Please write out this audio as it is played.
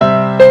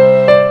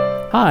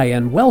Hi,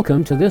 and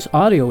welcome to this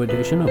audio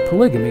edition of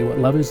Polygamy, What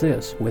Love Is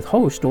This, with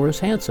host Doris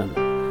Hanson.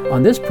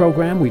 On this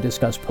program, we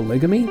discuss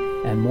polygamy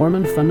and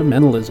Mormon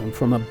fundamentalism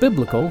from a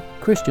biblical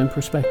Christian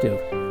perspective.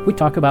 We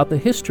talk about the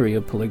history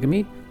of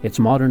polygamy, its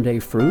modern-day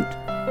fruit,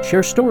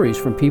 share stories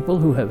from people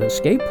who have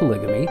escaped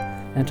polygamy,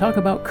 and talk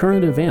about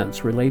current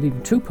events relating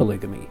to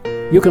polygamy.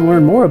 You can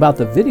learn more about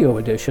the video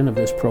edition of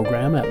this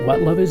program at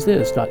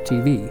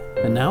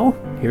whatloveisthis.tv. And now,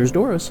 here's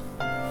Doris.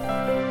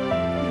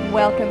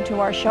 Welcome to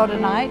our show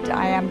tonight.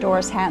 I am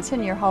Doris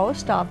Hanson, your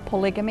host of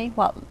Polygamy,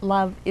 What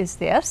Love Is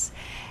This?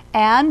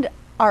 And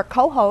our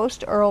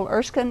co-host, Earl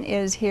Erskine,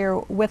 is here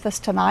with us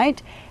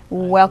tonight.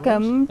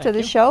 Welcome to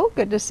the show.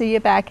 Good to see you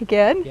back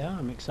again. Yeah,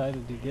 I'm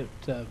excited to get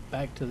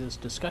back to this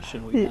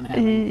discussion we've been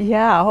having.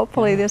 Yeah,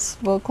 hopefully this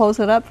will close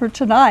it up for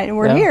tonight. And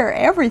we're here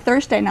every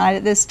Thursday night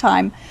at this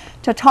time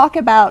to talk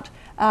about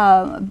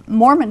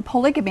Mormon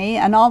polygamy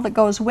and all that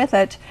goes with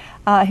it,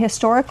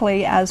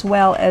 historically as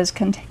well as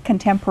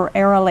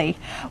contemporarily.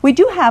 We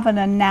do have an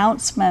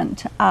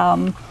announcement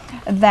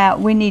that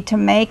we need to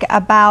make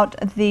about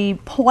the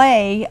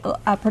play,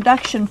 a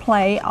production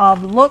play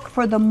of Look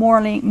for the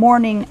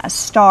Morning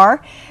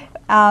Star.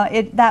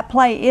 That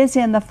play is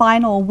in the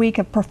final week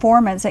of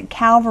performance at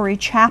Calvary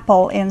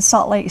Chapel in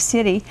Salt Lake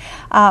City,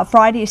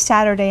 Friday,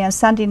 Saturday, and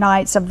Sunday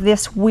nights of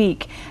this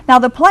week. Now,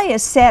 the play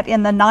is set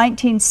in the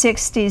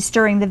 1960s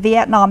during the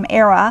Vietnam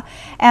era,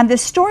 and the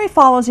story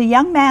follows a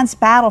young man's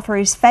battle for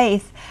his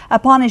faith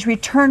upon his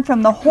return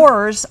from the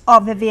horrors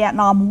of the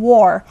Vietnam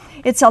War.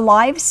 It's a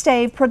live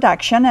stage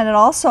production, and it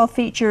also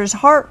features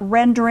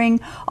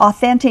heart-rendering,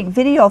 authentic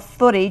video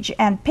footage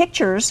and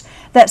pictures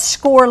that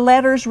score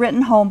letters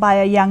written home by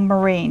a young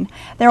Marine.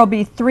 There will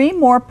be 3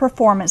 more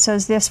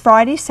performances this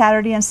Friday,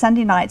 Saturday, and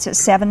Sunday nights at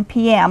 7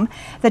 p.m.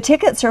 The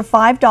tickets are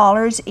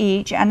 $5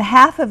 each, and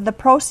half of the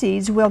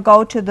proceeds will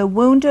go to the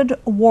Wounded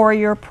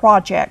Warrior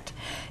Project.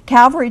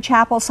 Calvary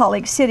Chapel, Salt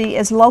Lake City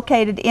is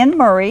located in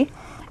Murray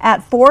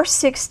at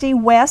 460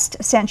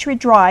 West Century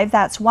Drive.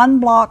 That's 1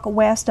 block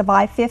west of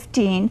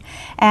I-15,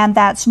 and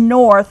that's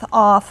north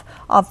of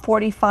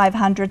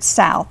 4500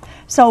 South.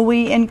 So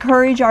we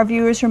encourage our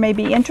viewers who may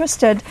be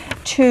interested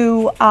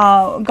to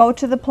go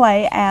to the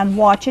play and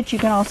watch it. You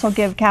can also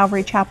give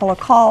Calvary Chapel a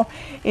call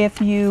if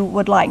you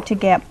would like to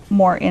get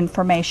more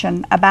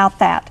information about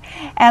that.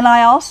 And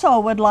I also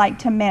would like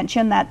to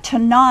mention that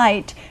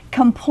tonight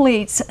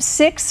completes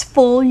 6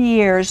 full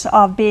years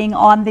of being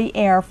on the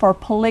air for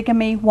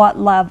Polygamy, What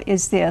Love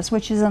Is This,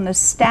 which is an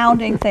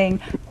astounding thing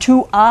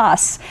to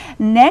us.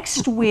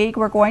 Next week,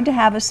 we're going to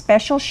have a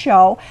special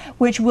show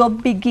which will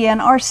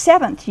begin our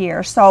 7th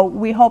year. So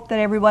we hope that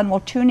everyone will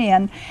tune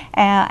in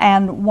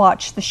and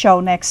watch the show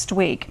next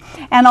week.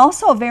 And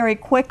also very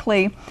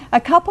quickly,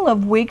 a couple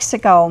of weeks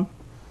ago,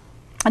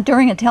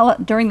 during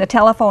the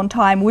telephone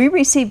time, we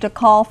received a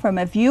call from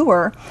a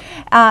viewer,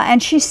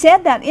 and she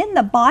said that in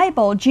the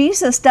Bible,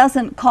 Jesus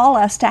doesn't call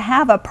us to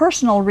have a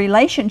personal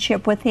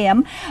relationship with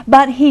Him,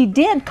 but He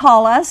did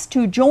call us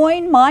to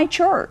join my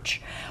church.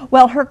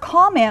 Well, her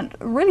comment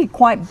really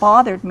quite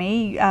bothered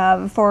me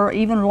for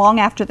even long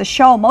after the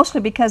show, mostly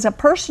because a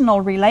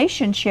personal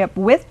relationship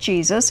with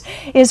Jesus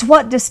is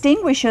what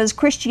distinguishes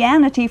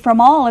Christianity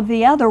from all of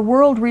the other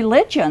world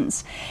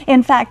religions.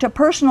 In fact, a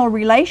personal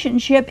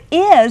relationship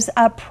is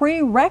a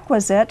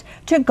prerequisite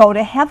to go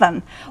to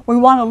heaven. We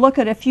want to look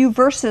at a few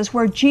verses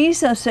where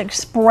Jesus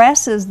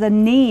expresses the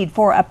need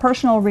for a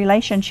personal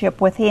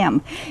relationship with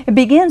Him. It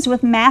begins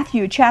with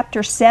Matthew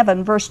chapter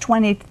 7, verse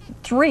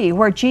 23,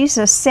 where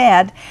Jesus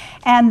said,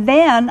 "And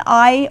then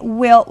I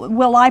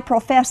will I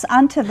profess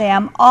unto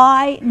them,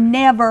 I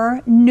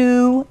never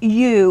knew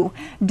you.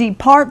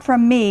 Depart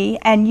from me,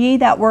 and ye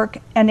that work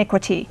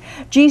iniquity."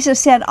 Jesus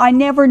said, "I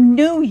never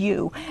knew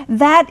you."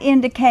 That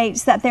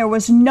indicates that there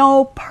was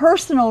no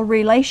personal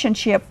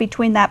relationship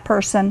between that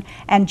person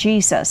and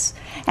Jesus.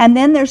 And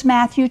then there's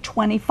Matthew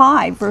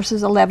 25,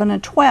 verses 11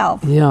 and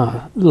 12.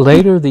 Yeah.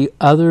 Later the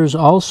others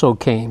also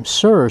came.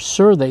 "Sir,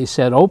 sir," they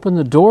said, "open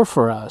the door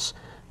for us."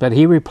 But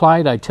he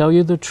replied, "I tell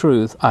you the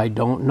truth, I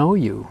don't know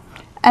you."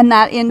 And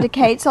that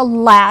indicates a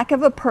lack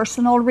of a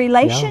personal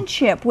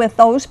relationship with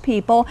those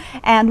people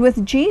and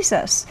with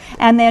Jesus.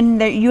 And then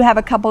you have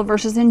a couple of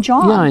verses in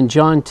John. Yeah, in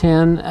John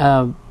 10,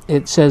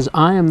 it says,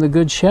 "I am the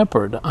good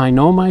shepherd. I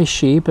know my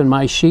sheep, and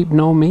my sheep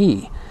know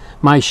me.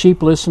 My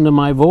sheep listen to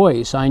my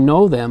voice. I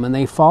know them, and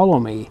they follow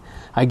me.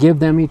 I give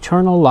them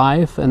eternal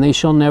life, and they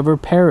shall never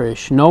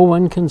perish. No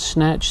one can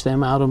snatch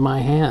them out of my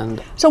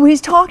hand." So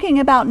he's talking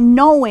about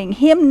knowing,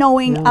 Him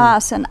knowing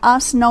us, and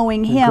us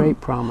knowing Him. A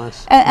great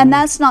promise. And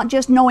that's not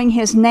just knowing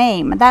His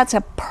name. That's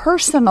a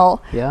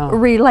personal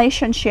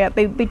relationship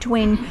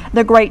between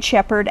the great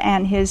shepherd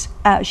and his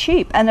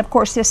sheep. And of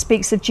course, this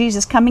speaks of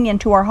Jesus coming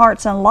into our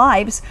hearts and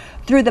lives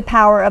through the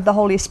power of the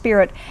Holy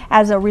Spirit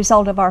as a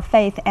result of our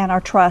faith and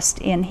our trust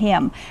in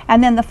Him.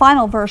 And then the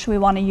final verse we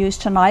want to use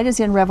tonight is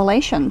in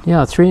Revelation.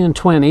 Yeah,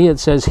 3:20, it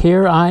says,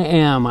 "Here I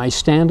am, I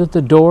stand at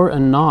the door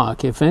and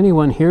knock. If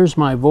anyone hears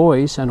my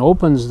voice and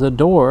opens the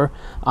door,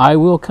 I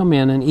will come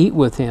in and eat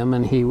with him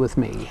and he with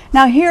me."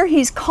 Now here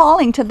He's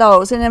calling to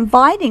those and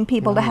inviting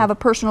people to have a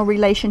personal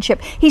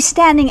relationship. He's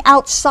standing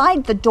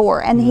outside the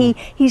door, and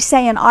He's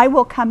saying, I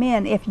will come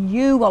in if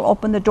you will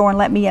open the door and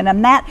let me in.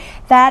 And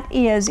that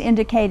is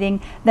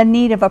indicating the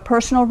need of a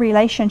personal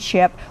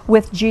relationship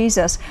with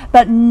Jesus.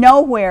 But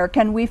nowhere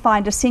can we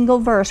find a single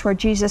verse where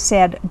Jesus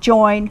said,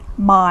 join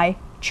my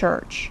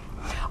church.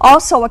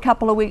 Also, a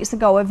couple of weeks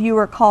ago, a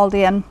viewer called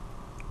in,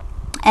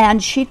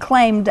 and she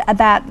claimed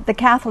that the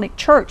Catholic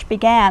Church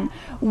began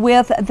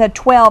with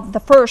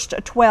the first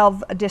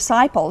 12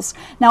 disciples.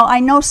 Now, I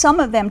know some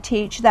of them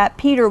teach that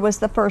Peter was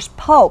the first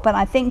pope, and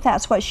I think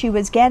that's what she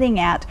was getting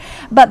at.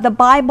 But the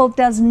Bible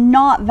does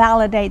not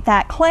validate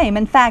that claim.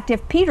 In fact,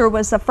 if Peter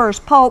was the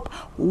first pope,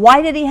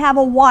 why did he have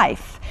a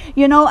wife?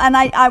 You know, and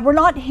we're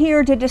not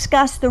here to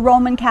discuss the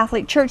Roman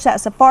Catholic Church.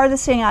 That's the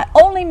farthest thing. I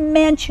only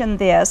mention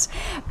this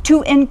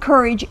to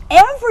encourage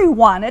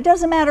everyone, it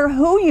doesn't matter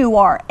who you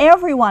are,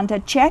 everyone to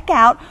check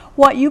out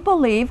what you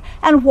believe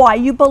and why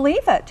you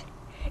believe it.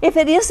 If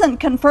it isn't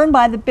confirmed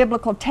by the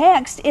biblical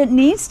text, it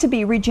needs to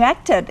be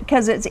rejected,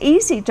 because it's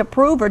easy to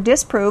prove or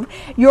disprove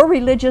your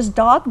religious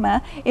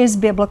dogma is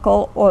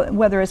biblical, or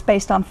whether it's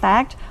based on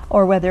fact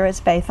or whether it's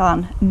based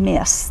on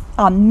myths.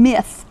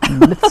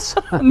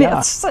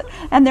 Myths.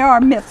 And there are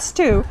myths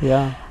too.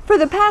 Yeah. For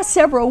the past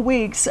several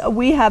weeks,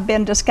 we have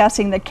been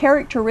discussing the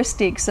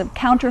characteristics of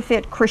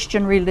counterfeit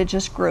Christian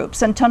religious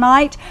groups. And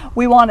tonight,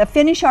 we want to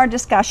finish our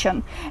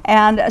discussion.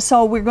 And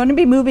so we're going to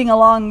be moving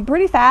along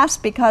pretty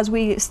fast, because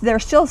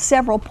there's still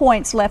several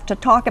points left to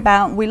talk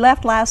about. We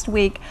left last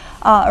week,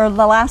 or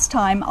the last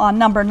time, on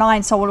number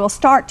 9. So we'll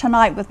start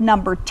tonight with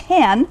number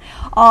 10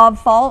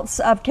 of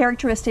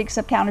characteristics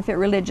of counterfeit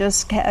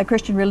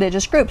Christian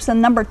religious groups.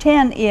 And number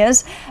 10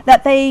 is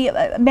that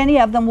many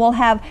of them will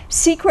have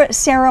secret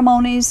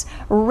ceremonies,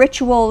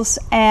 rituals,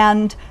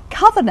 and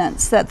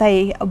covenants that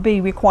they be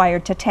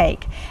required to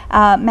take.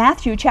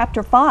 Matthew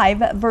chapter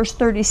 5, verse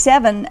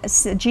 37,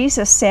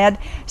 Jesus said,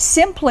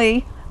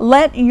 simply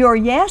let your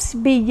yes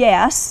be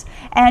yes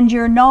and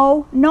your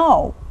no,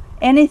 no.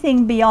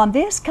 Anything beyond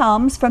this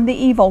comes from the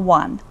evil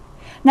one.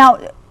 Now,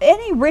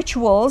 any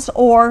rituals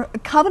or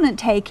covenant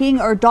taking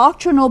or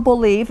doctrinal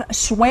belief,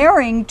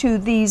 swearing to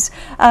these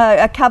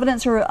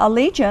covenants or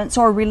allegiance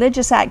or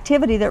religious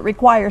activity that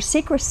requires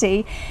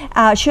secrecy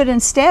should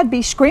instead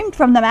be screamed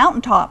from the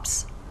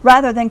mountaintops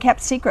rather than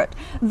kept secret.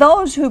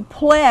 Those who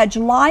pledge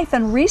life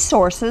and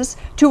resources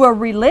to a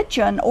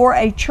religion or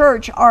a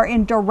church are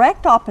in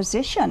direct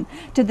opposition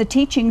to the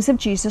teachings of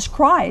Jesus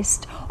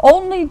Christ.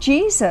 Only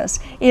Jesus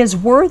is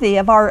worthy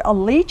of our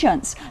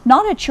allegiance,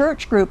 not a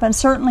church group, and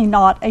certainly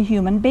not a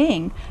human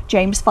being.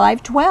 James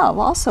 5:12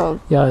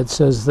 also. Yeah, it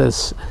says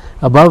this,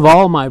 above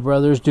all, my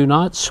brothers, do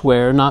not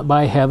swear, not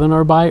by heaven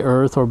or by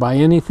earth or by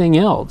anything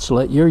else.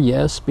 Let your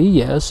yes be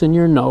yes and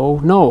your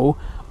no, no,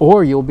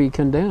 or you'll be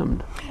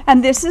condemned.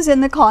 And this is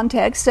in the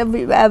context of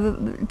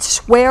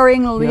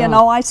swearing, you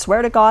know, I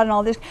swear to God and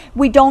all this.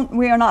 We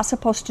are not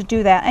supposed to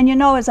do that. And you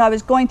know, as I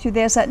was going through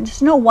this,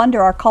 it's no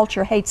wonder our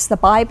culture hates the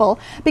Bible,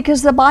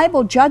 because the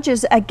Bible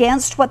judges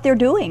against what they're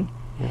doing.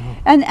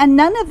 Yeah. And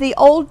none of the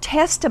Old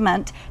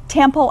Testament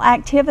temple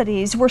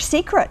activities were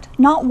secret,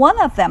 not one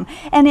of them.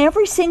 And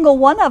every single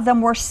one of them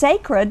were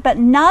sacred, but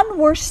none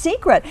were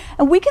secret.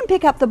 And we can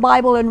pick up the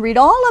Bible and read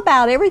all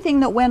about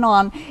everything that went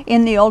on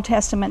in the Old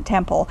Testament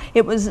temple.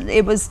 It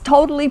was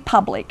totally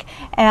public,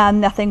 and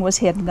nothing was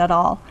hidden at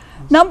all.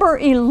 Number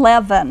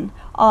 11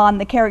 on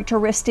the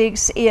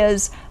characteristics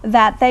is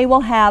that they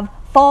will have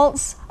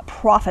false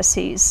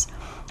prophecies.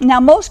 Now,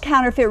 most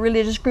counterfeit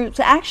religious groups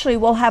actually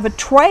will have a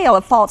trail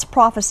of false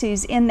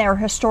prophecies in their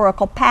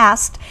historical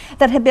past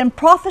that have been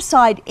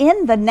prophesied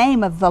in the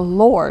name of the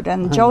Lord,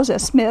 and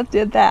Joseph Smith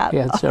did that. He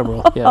had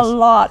several, yes. A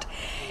lot.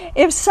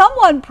 If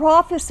someone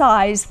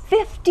prophesies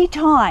 50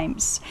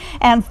 times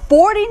and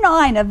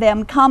 49 of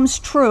them comes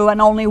true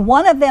and only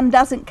one of them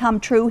doesn't come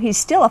true, he's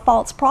still a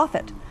false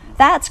prophet.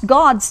 That's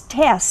God's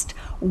test.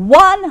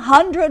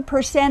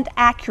 100%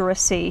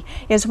 accuracy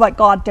is what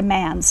God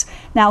demands.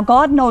 Now,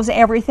 God knows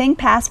everything,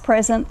 past,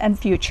 present, and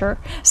future.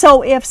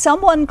 So if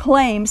someone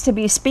claims to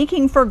be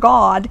speaking for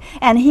God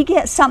and he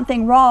gets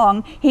something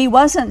wrong, he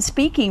wasn't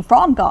speaking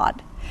from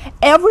God.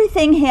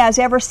 Everything he has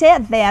ever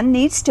said then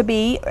needs to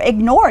be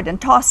ignored and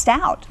tossed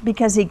out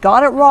because he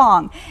got it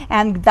wrong.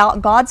 And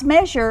God's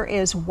measure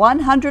is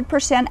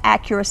 100%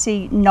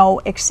 accuracy, no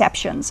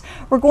exceptions.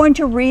 We're going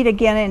to read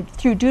again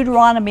through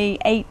Deuteronomy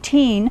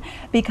 18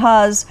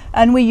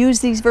 and we use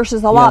these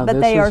verses a lot,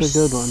 but they are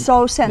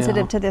so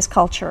sensitive to this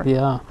culture.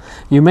 Yeah.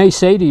 You may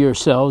say to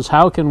yourselves,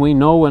 how can we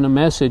know when a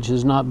message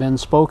has not been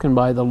spoken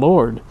by the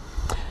Lord?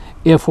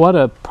 If what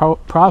a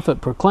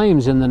prophet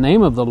proclaims in the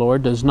name of the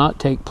Lord does not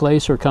take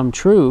place or come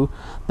true,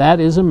 that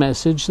is a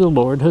message the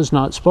Lord has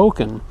not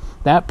spoken.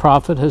 That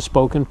prophet has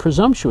spoken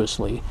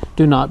presumptuously.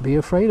 Do not be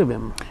afraid of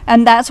him.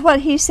 And that's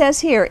what he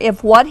says here.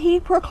 If what he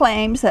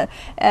proclaims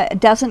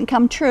doesn't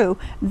come true,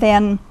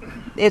 then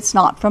it's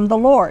not from the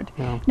Lord.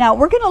 Yeah. Now,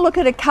 we're going to look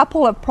at a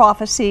couple of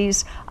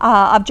prophecies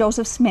of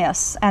Joseph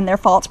Smith's and their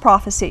false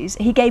prophecies.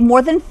 He gave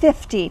more than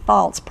 50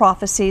 false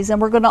prophecies, and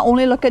we're going to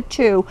only look at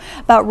 2.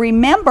 But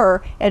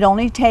remember, it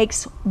only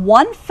takes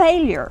one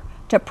failure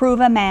to prove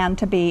a man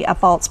to be a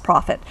false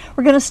prophet.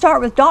 We're going to start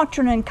with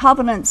Doctrine and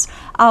Covenants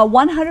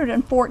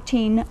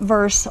 114,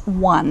 verse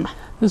 1.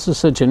 This is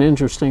such an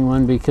interesting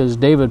one because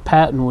David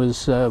Patton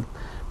was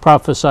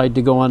prophesied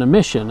to go on a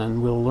mission,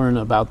 and we'll learn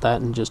about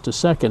that in just a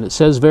second. It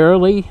says,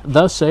 Verily,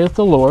 thus saith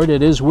the Lord,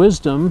 it is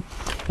wisdom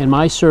in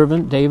my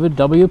servant David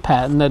W.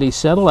 Patton that he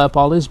settle up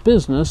all his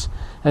business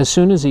as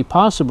soon as he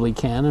possibly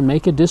can and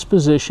make a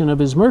disposition of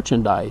his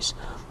merchandise,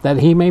 that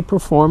he may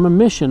perform a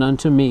mission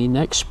unto me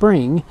next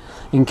spring,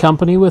 in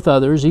company with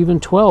others, even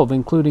 12,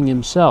 including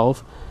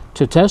himself,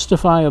 to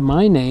testify of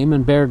my name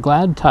and bear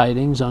glad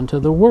tidings unto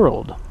the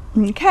world.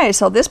 Okay,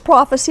 so this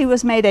prophecy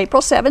was made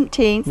April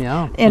 17th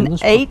in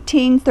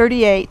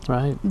 1838.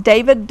 Right.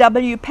 David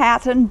W.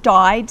 Patton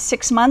died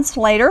 6 months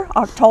later,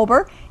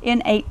 October, in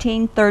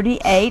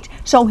 1838.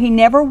 So he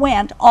never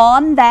went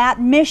on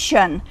that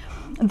mission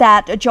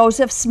that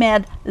Joseph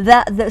Smith,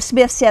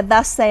 Smith said,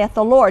 Thus saith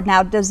the Lord.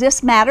 Now, does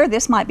this matter?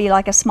 This might be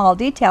like a small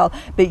detail,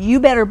 but you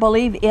better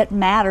believe it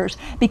matters,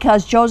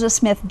 because Joseph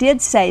Smith did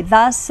say,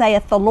 Thus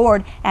saith the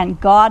Lord, and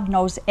God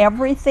knows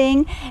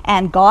everything,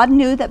 and God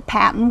knew that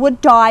Patton would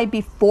die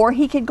before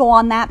he could go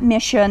on that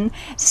mission.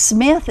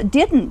 Smith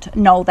didn't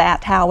know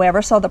that,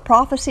 however, so the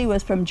prophecy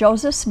was from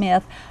Joseph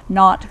Smith,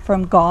 not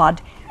from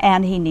God,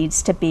 and he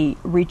needs to be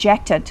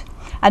rejected.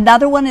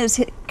 Another one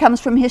comes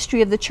from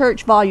History of the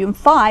Church, Volume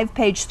 5,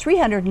 page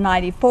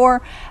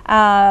 394,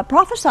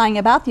 prophesying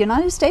about the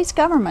United States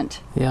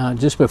government. Yeah,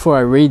 just before I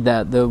read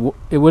that,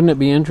 wouldn't it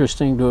be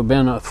interesting to have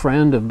been a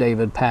friend of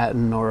David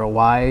Patton or a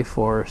wife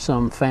or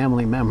some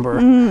family member,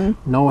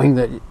 knowing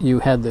that you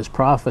had this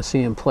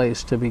prophecy in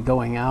place to be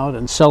going out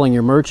and selling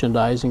your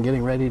merchandise and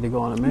getting ready to go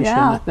on a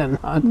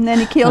mission, and then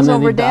he keels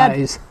over dead.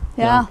 Dies.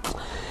 Yeah.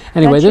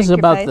 Anyway, this is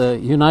about the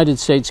United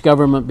States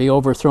government be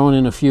overthrown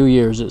in a few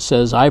years. It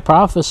says, I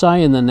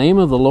prophesy in the name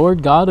of the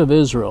Lord God of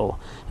Israel,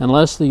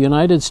 unless the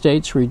United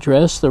States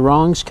redress the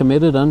wrongs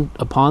committed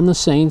upon the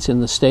saints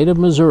in the state of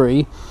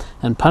Missouri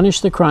and punish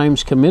the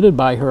crimes committed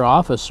by her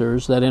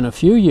officers, that in a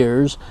few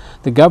years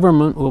the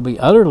government will be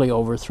utterly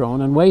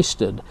overthrown and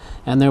wasted,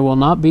 and there will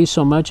not be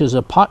so much as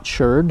a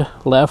potsherd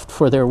left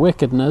for their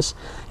wickedness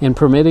in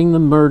permitting the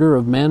murder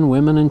of men,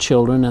 women, and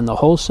children, and the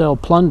wholesale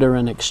plunder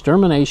and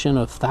extermination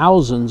of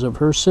thousands of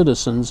her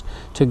citizens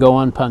to go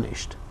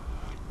unpunished.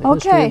 The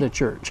history of the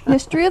church.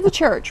 History of the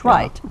church,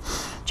 right. Yeah.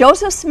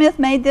 Joseph Smith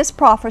made this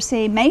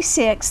prophecy May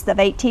 6th of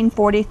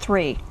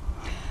 1843.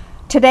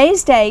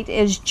 Today's date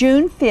is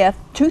June 5th,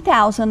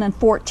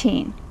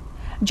 2014.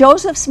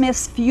 Joseph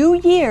Smith's few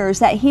years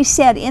that he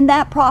said in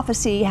that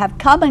prophecy have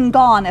come and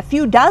gone a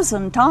few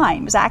dozen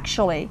times,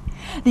 actually.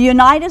 The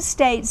United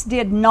States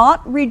did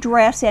not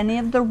redress any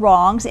of the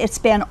wrongs. It's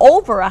been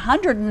over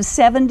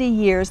 170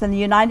 years and the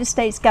United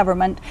States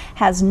government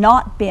has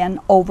not been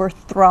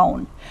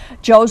overthrown.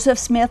 Joseph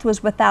Smith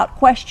was without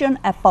question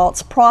a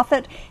false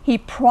prophet. He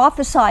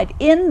prophesied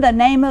in the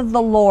name of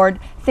the Lord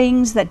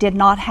things that did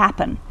not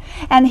happen.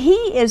 And he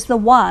is the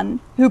one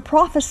who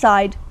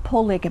prophesied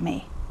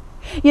polygamy.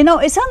 You know,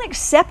 it's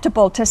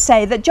unacceptable to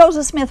say that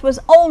Joseph Smith was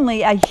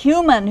only a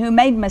human who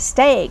made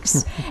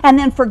mistakes and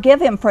then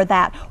forgive him for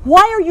that.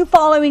 Why are you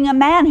following a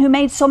man who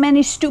made so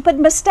many stupid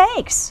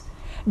mistakes?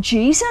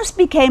 Jesus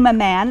became a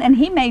man and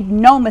he made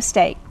no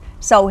mistake.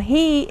 So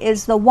he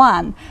is the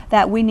one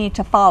that we need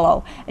to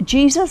follow.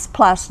 Jesus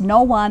plus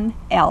no one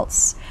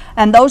else.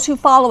 And those who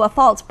follow a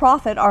false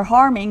prophet are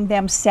harming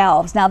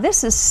themselves. Now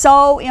this is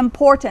so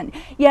important,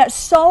 yet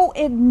so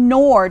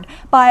ignored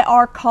by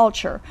our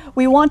culture.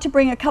 We want to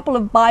bring a couple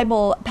of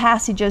Bible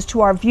passages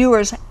to our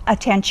viewers'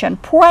 attention,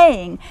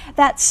 praying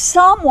that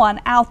someone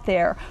out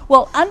there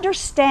will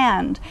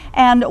understand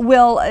and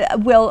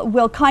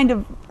will kind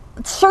of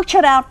search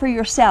it out for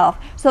yourself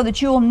so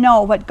that you'll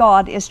know what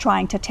God is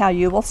trying to tell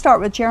you. We'll start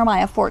with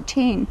Jeremiah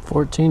 14.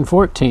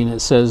 14:14.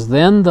 It says,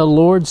 Then the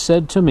Lord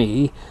said to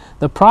me,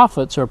 The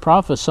prophets are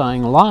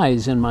prophesying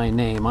lies in my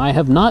name. I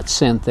have not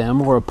sent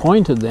them or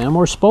appointed them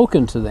or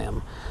spoken to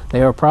them.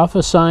 They are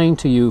prophesying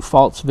to you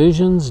false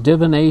visions,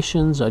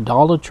 divinations,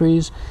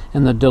 idolatries,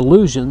 and the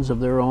delusions of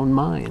their own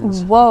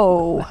minds.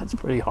 Whoa. That's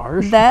pretty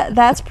harsh.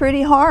 That's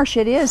pretty harsh.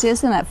 It is,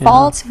 isn't it? Yeah.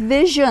 False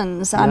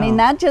visions. I mean,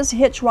 that just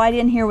hits right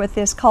in here with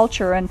this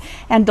culture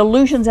and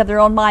delusions of their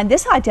own mind.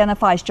 This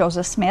identifies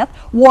Joseph Smith,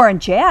 Warren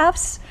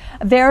Jeffs,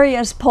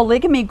 various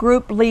polygamy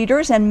group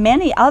leaders, and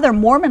many other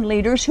Mormon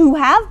leaders who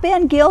have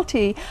been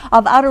guilty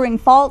of uttering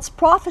false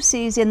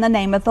prophecies in the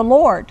name of the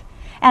Lord.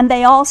 And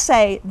they all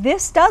say,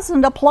 this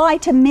doesn't apply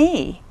to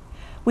me.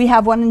 We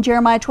have one in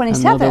Jeremiah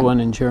 27. Another one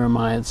in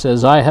Jeremiah. It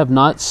says, I have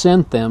not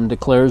sent them,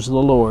 declares the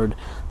Lord.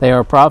 They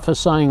are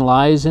prophesying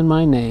lies in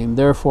my name.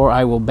 Therefore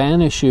I will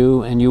banish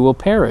you, and you will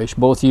perish,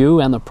 both you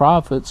and the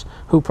prophets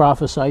who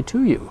prophesy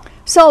to you.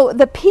 So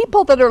the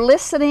people that are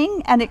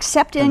listening and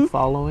accepting And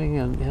following,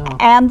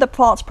 and the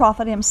false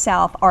prophet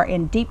himself are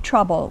in deep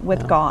trouble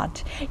with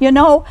God. You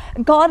know,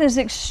 God is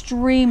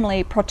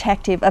extremely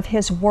protective of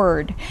his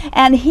word,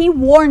 and he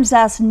warns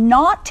us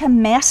not to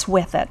mess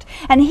with it.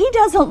 And he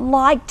doesn't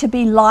like to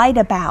be lied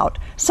about.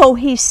 So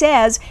he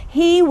says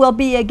he will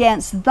be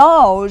against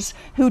those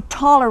who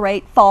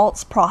tolerate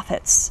false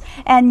prophets.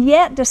 And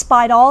yet,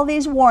 despite all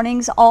these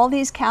warnings, all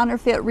these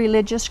counterfeit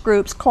religious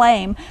groups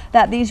claim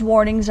that these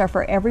warnings are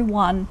for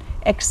everyone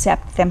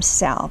except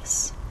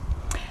themselves.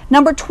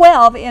 Number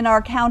 12 in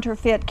our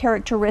counterfeit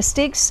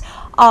characteristics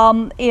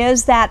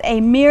is that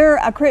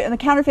the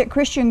counterfeit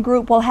Christian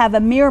group will have a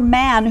mere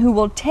man who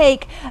will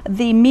take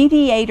the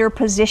mediator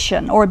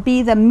position, or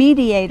be the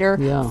mediator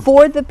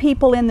for the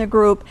people in the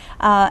group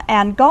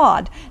and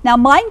God. Now,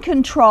 mind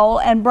control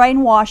and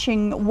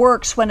brainwashing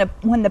works when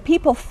the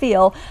people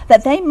feel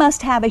that they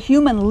must have a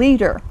human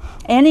leader.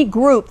 Any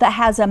group that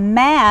has a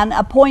man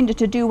appointed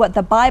to do what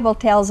the Bible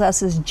tells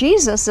us is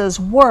Jesus's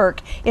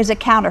work is a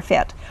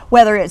counterfeit.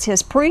 Whether it's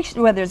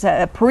whether it's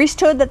a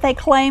priesthood that they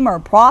claim, or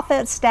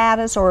prophet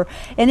status, or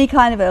any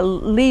kind of a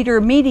leader,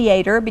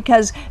 mediator,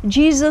 because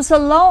Jesus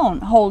alone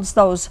holds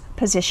those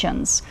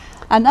positions.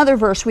 Another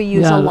verse we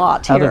use a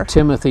lot here. Out of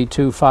Timothy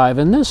 2:5,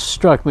 and this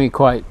struck me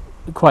quite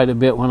a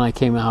bit when I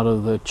came out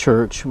of the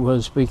church,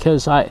 was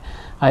because I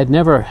had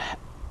never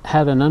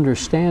had an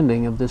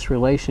understanding of this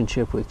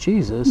relationship with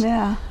Jesus.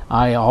 Yeah.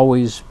 I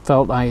always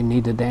felt I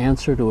needed to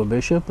answer to a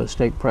bishop, a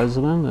stake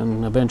president,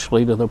 and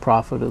eventually to the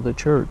prophet of the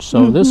church.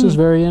 So this is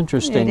very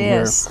interesting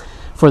here.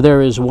 For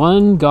there is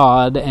one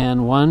God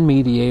and one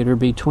mediator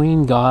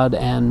between God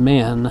and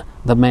men,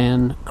 the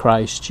man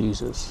Christ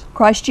Jesus.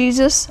 Christ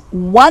Jesus,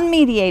 one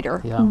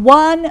mediator,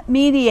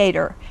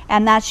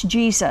 and that's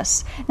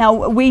Jesus.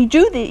 Now, we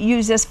do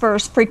use this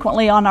verse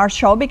frequently on our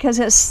show because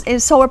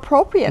it's so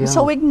appropriate and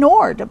so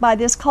ignored by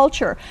this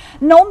culture.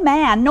 No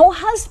man, no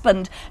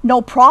husband,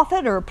 no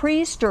prophet or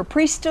priest or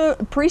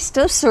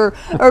priestess or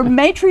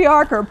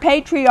matriarch or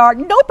patriarch,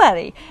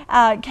 nobody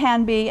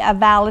can be a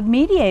valid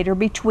mediator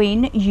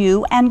between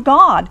you and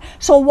God.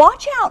 So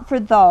watch out for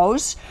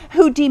those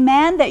who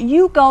demand that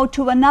you go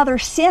to another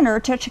sinner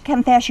to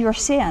confess your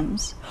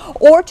sins,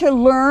 or to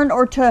learn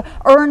or to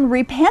earn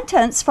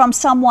repentance from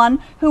someone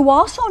who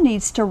also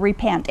needs to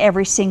repent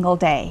every single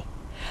day.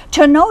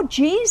 To know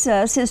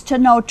Jesus is to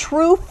know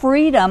true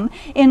freedom,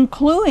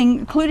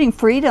 including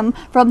freedom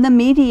from the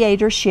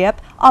mediatorship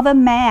of a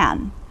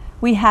man.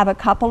 We have a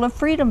couple of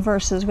freedom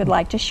verses we'd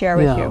like to share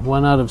with you.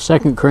 One out of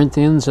 2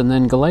 Corinthians and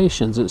then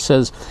Galatians. It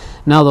says,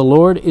 now the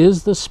Lord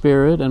is the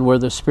Spirit, and where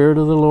the Spirit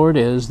of the Lord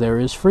is, there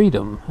is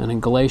freedom. And in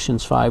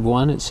Galatians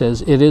 5:1 it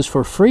says, it is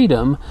for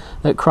freedom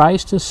that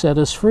Christ has set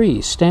us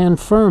free.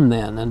 Stand firm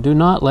then, and do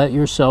not let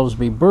yourselves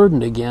be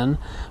burdened again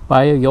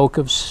by a yoke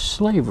of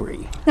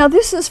slavery. Now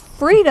this is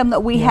freedom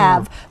that we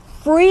have.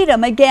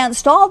 Freedom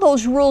against all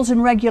those rules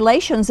and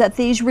regulations that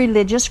these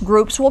religious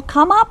groups will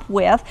come up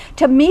with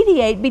to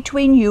mediate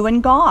between you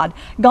and God.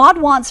 God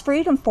wants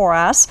freedom for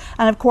us,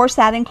 and of course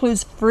that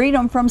includes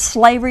freedom from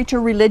slavery to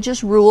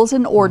religious rules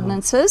and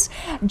ordinances.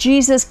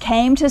 Jesus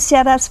came to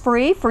set us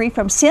free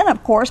from sin,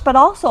 of course, but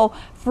also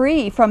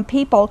free from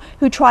people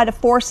who try to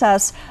force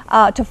us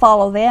to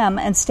follow them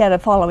instead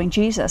of following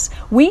Jesus.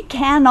 We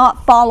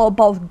cannot follow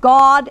both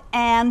God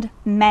and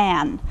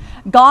man.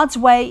 God's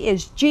way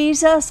is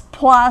Jesus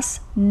plus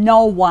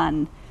no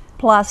one,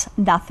 plus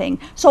nothing.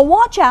 So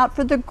watch out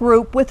for the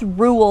group with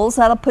rules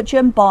that'll put you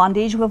in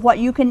bondage with what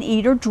you can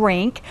eat or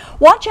drink.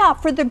 Watch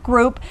out for the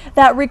group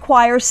that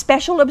requires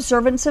special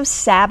observance of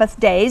Sabbath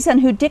days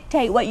and who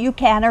dictate what you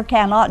can or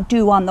cannot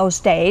do on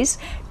those days.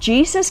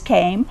 Jesus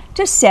came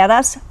to set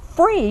us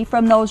free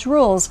from those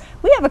rules.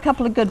 We have a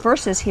couple of good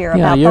verses here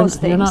about those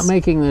things. You're not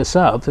making this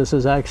up. This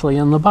is actually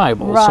in the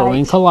Bible. Right. So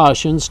in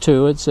Colossians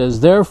 2 it says,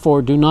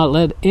 therefore do not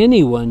let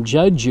anyone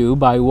judge you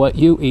by what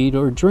you eat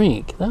or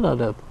drink. That ought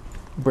to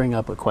bring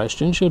up a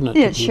question, shouldn't it?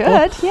 It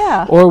should,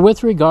 yeah. Or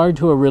with regard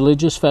to a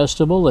religious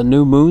festival, a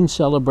new moon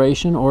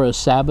celebration, or a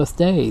Sabbath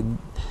day.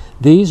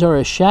 These are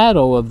a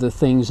shadow of the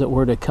things that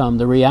were to come.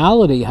 The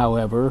reality,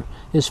 however,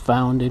 is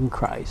found in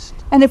Christ.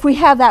 And if we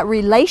have that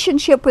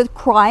relationship with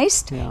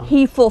Christ,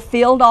 He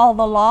fulfilled all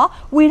the law,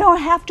 we don't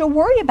have to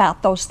worry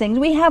about those things.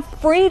 We have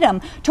freedom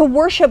to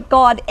worship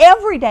God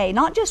every day,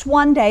 not just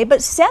one day,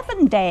 but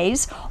 7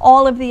 days,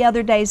 all of the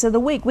other days of the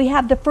week. We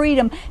have the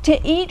freedom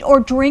to eat or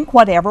drink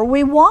whatever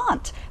we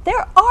want.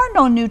 There are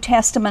no New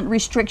Testament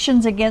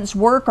restrictions against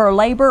work or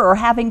labor or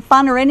having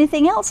fun or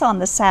anything else on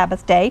the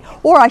Sabbath day,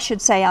 or I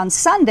should say on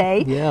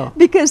Sunday,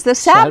 because the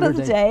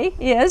Sabbath day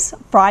is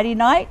Friday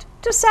night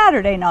to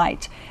Saturday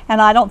night.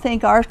 And I don't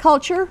think our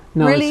culture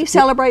really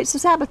celebrates the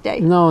Sabbath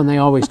day. No, and they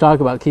always talk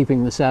about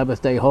keeping the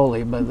Sabbath day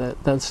holy,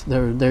 but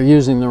they're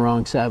using the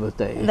wrong Sabbath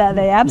day.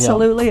 They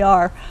absolutely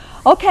are.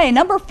 Okay,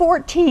 number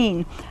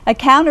 14, a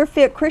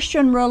counterfeit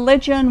Christian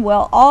religion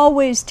will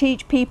always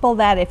teach people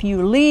that if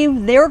you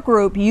leave their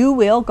group, you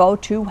will go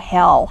to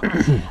hell.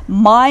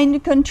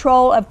 Mind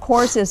control, of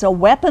course, is a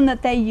weapon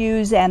that they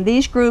use, and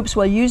these groups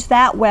will use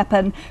that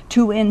weapon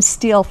to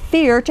instill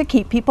fear to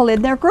keep people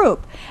in their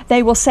group.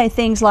 They will say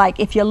things like,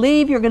 if you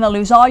leave, you're going to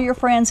lose all your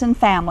friends and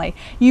family.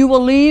 You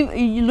will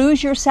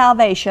lose your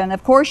salvation.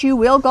 Of course, you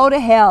will go to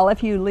hell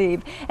if you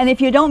leave. And if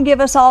you don't give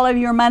us all of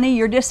your money,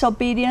 you're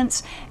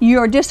disobedient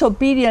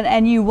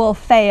and you will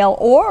fail,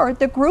 or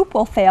the group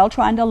will fail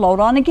trying to load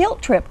on a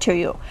guilt trip to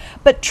you.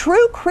 But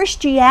true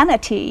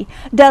Christianity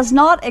does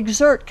not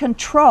exert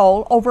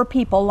control over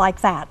people like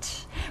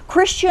that.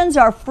 Christians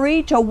are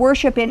free to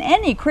worship in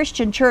any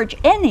Christian church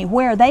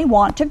anywhere they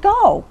want to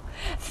go.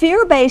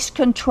 Fear-based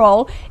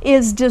control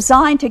is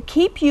designed to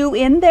keep you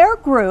in their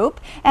group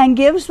and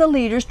gives the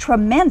leaders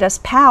tremendous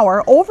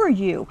power over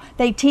you.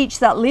 They teach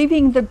that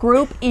leaving the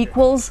group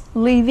equals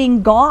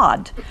leaving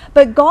God.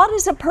 But God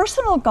is a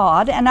personal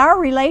God, and our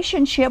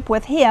relationship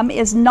with Him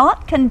is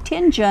not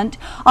contingent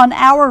on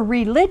our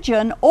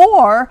religion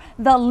or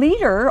the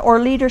leader or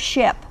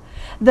leadership.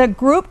 The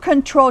group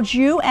controls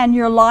you and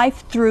your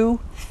life through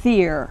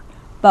fear.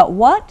 But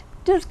what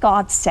does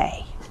God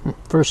say?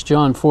 1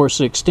 John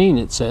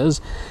 4:16 it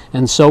says,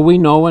 and so we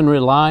know and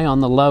rely on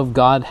the love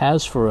God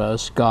has for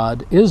us.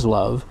 God is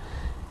love.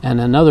 And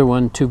another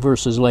one, 2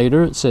 verses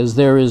later, it says,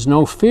 there is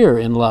no fear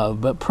in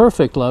love, but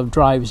perfect love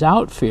drives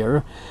out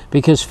fear,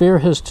 because fear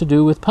has to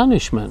do with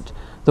punishment.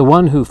 The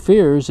one who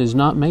fears is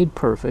not made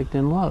perfect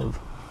in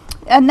love.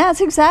 And that's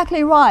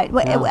exactly right.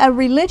 Yeah. A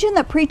religion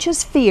that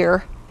preaches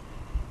fear,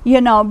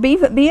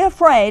 be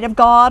afraid of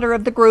God or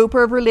of the group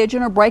or of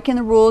religion or breaking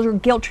the rules or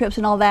guilt trips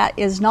and all that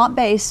is not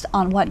based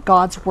on what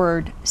God's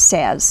Word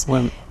says.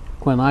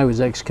 When I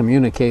was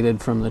excommunicated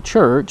from the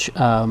church,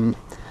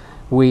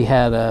 we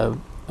had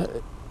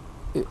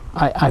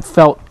I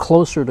felt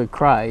closer to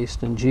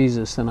Christ and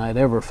Jesus than I'd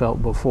ever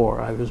felt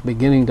before. I was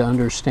beginning to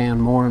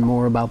understand more and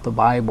more about the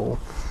Bible,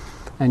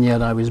 and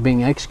yet I was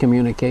being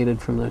excommunicated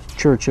from the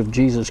Church of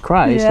Jesus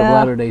Christ of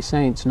Latter-day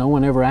Saints. No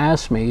one ever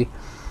asked me.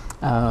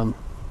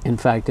 In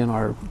fact, in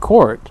our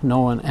court, no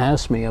one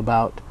asked me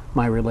about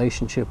my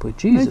relationship with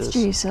Jesus. With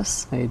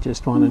Jesus. They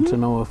just wanted to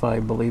know if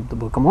I believed the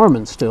Book of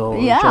Mormon still, or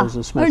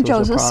Joseph Smith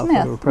was a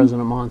prophet, or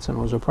President Monson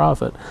was a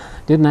prophet.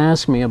 Didn't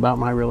ask me about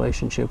my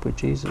relationship with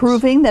Jesus.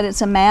 Proving that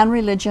it's a man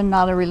religion,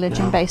 not a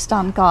religion based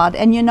on God.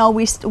 And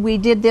we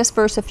did this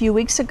verse a few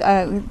weeks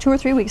ago, 2 or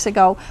 3 weeks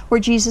ago, where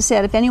Jesus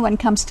said, if anyone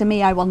comes to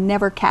me, I will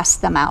never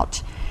cast them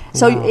out.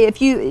 So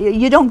if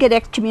you don't get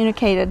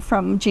excommunicated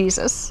from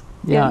Jesus.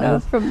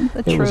 From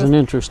the truth. It was an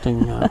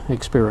interesting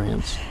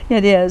experience.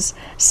 It is.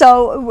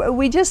 So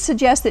we just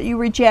suggest that you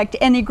reject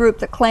any group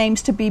that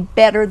claims to be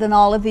better than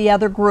all of the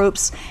other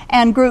groups,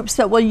 and groups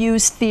that will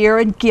use fear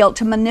and guilt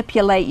to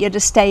manipulate you to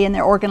stay in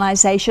their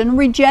organization.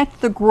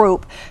 Reject the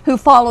group who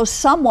follows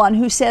someone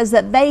who says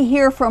that they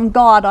hear from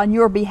God on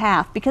your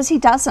behalf, because He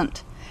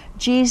doesn't.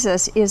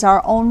 Jesus is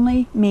our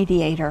only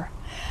mediator.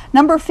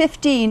 Number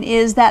 15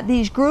 is that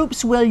these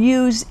groups will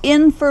use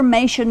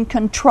information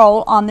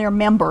control on their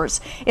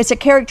members. It's a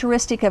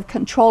characteristic of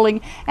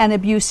controlling and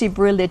abusive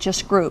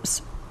religious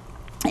groups.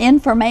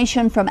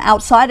 Information from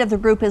outside of the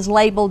group is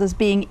labeled as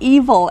being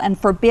evil and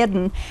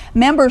forbidden.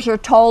 Members are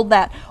told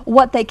that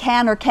what they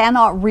can or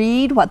cannot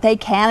read, what they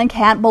can and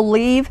can't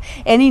believe.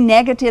 Any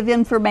negative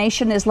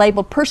information is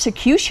labeled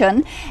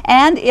persecution.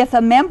 And if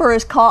a member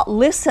is caught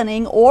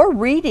listening or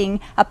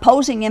reading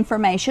opposing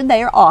information,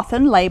 they are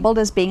often labeled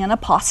as being an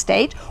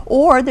apostate,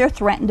 or they're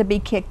threatened to be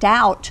kicked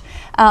out.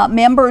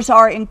 Members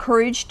are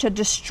encouraged to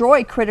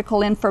destroy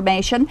critical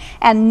information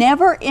and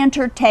never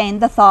entertain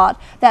the thought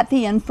that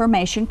the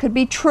information could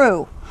be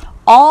true.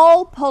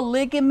 All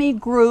polygamy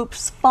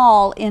groups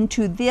fall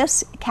into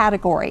this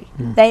category.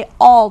 They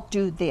all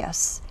do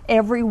this,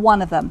 every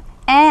one of them.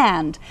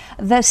 And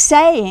the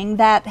saying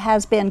that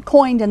has been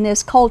coined in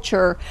this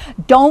culture,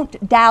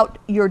 don't doubt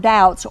your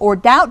doubts, or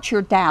doubt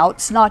your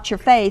doubts, not your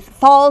faith,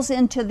 falls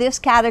into this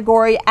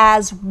category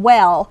as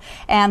well,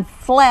 and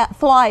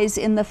flies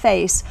in the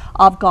face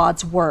of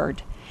God's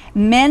Word.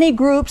 Many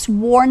groups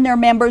warn their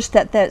members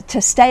that to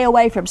stay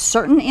away from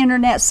certain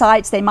internet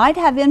sites. They might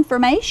have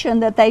information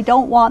that they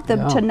don't want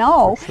them to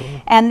know,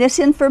 and this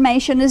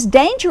information is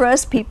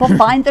dangerous. People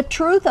find the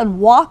truth and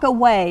walk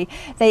away.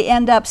 They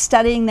end up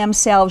studying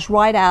themselves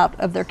right out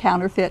of their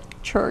counterfeit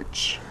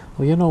church.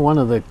 Well, one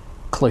of the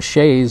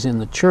cliches in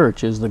the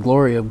church is the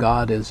glory of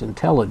God is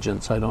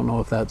intelligence. I don't know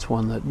if that's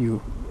one that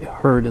you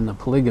heard in the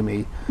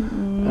polygamy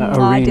arena.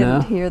 I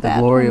didn't hear that.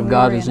 The glory of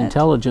God is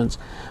intelligence.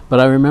 But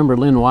I remember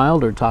Lynn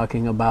Wilder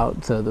talking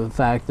about the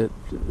fact that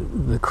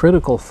the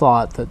critical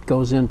thought that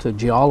goes into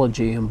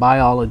geology and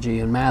biology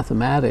and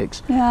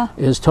mathematics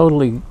is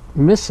totally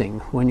missing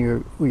when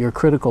your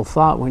critical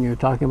thought when you're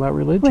talking about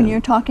religion. When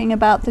you're talking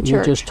about the You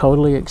church. just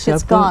totally accept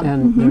It's gone. it,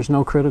 and there's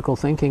no critical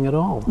thinking at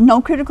all.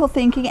 No critical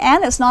thinking,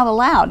 and it's not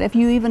allowed. If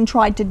you even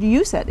tried to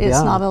use it,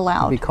 it's not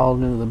allowed. Be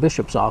called into the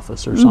bishop's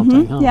office or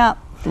something. Huh? Yeah.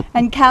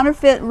 And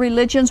counterfeit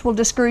religions will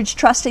discourage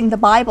trusting the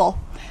Bible,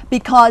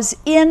 because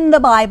in the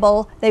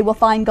Bible they will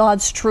find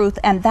God's truth,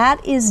 and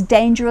that is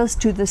dangerous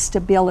to the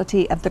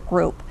stability of the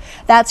group.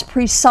 That's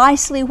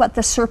precisely what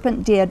the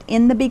serpent did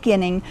in the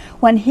beginning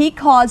when he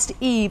caused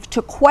Eve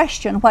to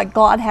question what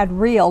God had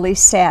really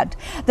said.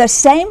 The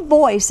same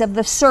voice of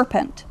the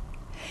serpent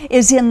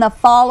is in the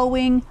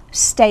following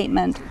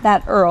statement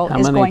that Earl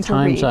is going to read.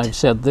 How many times I've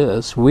said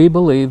this: we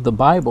believe the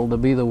Bible to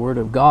be the Word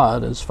of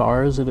God as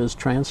far as it is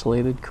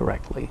translated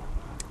correctly.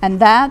 And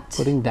that...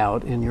 Putting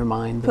doubt in your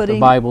mind that the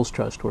Bible's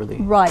trustworthy.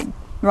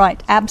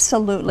 Right,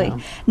 absolutely. Yeah.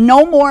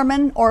 No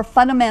Mormon or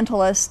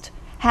fundamentalist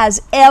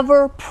has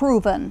ever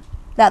proven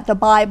that the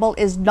Bible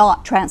is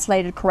not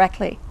translated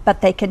correctly,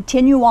 but they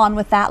continue on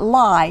with that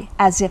lie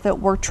as if it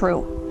were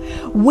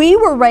true. We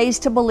were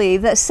raised to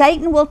believe that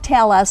Satan will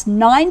tell us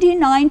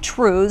 99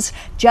 truths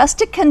just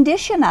to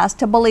condition us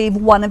to believe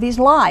one of his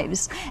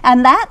lies.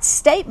 And that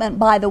statement,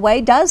 by the way,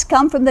 does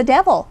come from the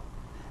devil,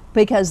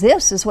 because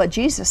this is what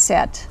Jesus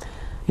said.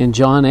 In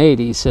John 8,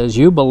 he says,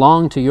 "You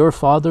belong to your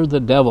father the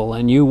devil,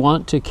 and you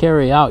want to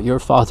carry out your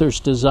father's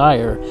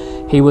desire.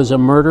 He was a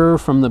murderer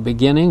from the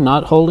beginning,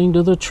 not holding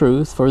to the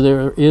truth, for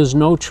there is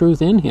no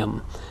truth in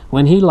him.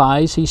 When he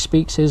lies, he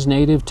speaks his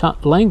native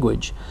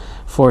language,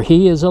 for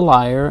he is a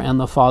liar and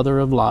the father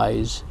of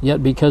lies.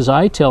 Yet because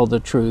I tell the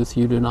truth,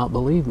 you do not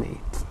believe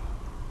me."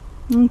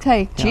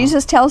 Okay, yeah.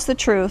 Jesus tells the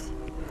truth.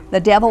 The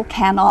devil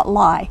cannot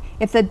lie.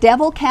 If the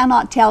devil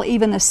cannot tell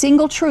even a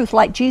single truth,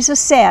 like Jesus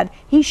said,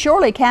 he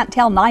surely can't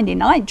tell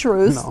 99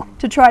 truths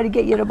to try to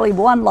get you to believe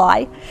one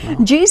lie.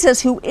 No.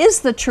 Jesus, who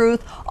is the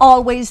truth,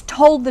 always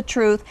told the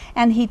truth,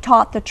 and he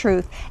taught the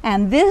truth.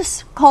 And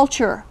this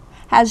culture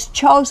has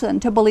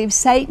chosen to believe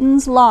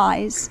Satan's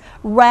lies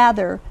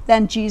rather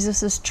than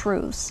Jesus'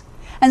 truths.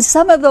 And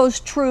some of those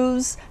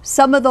truths,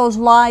 some of those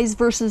lies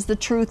versus the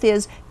truth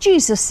is,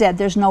 Jesus said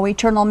there's no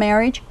eternal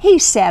marriage. He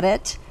said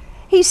it.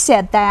 He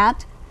said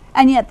that,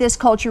 and yet this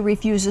culture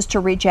refuses to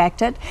reject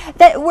it.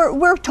 That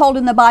we're told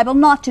in the Bible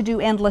not to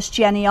do endless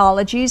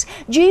genealogies.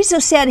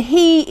 Jesus said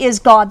he is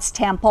God's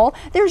temple.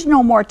 There's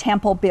no more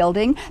temple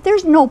building.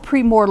 There's no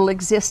premortal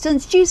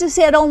existence. Jesus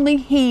said only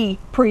he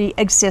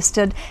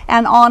pre-existed,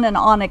 and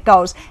on it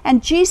goes.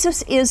 And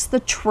Jesus is the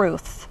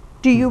truth.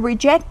 Do you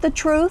reject the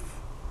truth?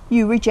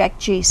 You reject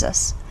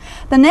Jesus.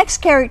 The next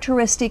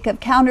characteristic of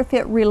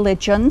counterfeit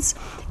religions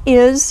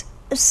is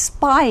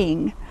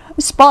spying.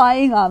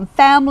 Spying on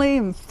family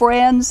and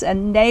friends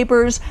and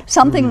neighbors,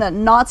 something that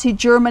Nazi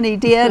Germany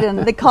did, and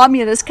the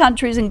communist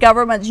countries and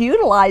governments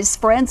utilized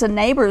friends and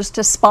neighbors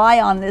to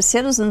spy on their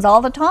citizens all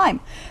the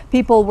time.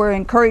 People were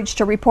encouraged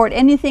to report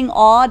anything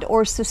odd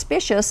or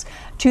suspicious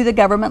to the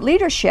government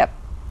leadership.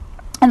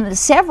 And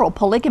several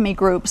polygamy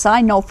groups,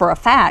 I know for a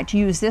fact,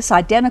 use this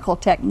identical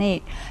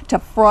technique to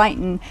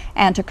frighten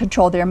and to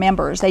control their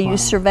members. They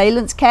use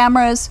surveillance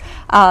cameras,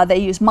 they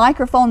use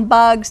microphone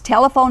bugs,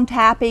 telephone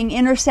tapping,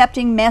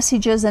 intercepting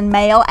messages and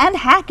mail, and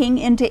hacking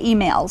into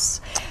emails.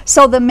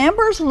 So the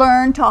members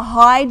learn to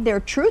hide their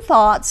true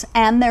thoughts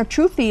and their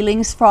true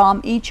feelings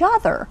from each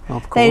other.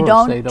 Of course, they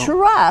don't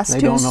trust. They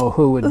don't know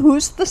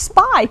who's the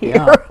spy here.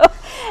 Yeah.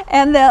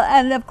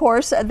 And of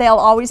course, they'll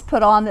always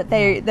put on that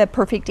the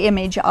perfect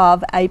image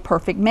of a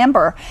perfect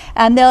member,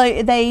 and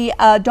they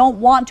don't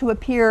want to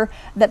appear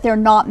that they're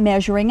not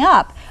measuring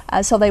up,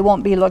 so they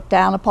won't be looked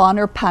down upon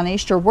or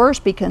punished, or worse,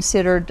 be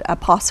considered a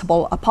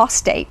possible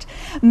apostate.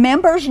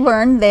 Members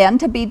learn then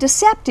to be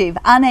deceptive,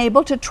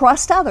 unable to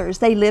trust others.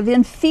 They live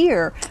in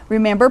fear.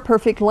 Remember,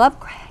 perfect love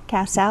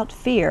casts out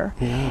fear.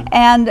 Yeah.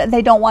 And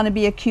they don't want to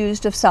be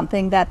accused of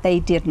something that they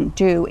didn't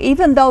do.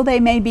 Even though they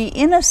may be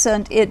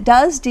innocent, it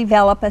does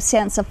develop a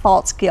sense of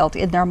false guilt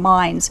in their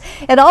minds.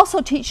 It also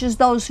teaches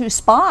those who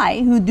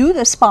spy, who do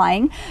the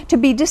spying, to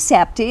be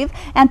deceptive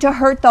and to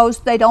hurt those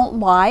they don't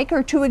like,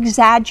 or to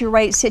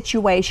exaggerate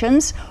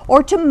situations,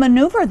 or to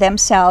maneuver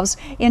themselves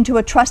into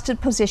a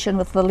trusted position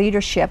with the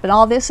leadership. And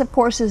all this, of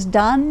course, is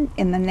done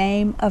in the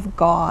name of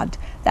God.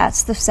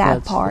 That's the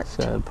sad part. That's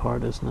the sad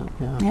part, isn't it?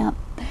 Yeah.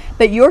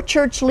 But your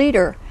church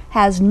leader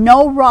has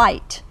no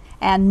right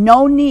and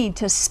no need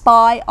to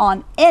spy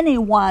on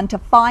anyone to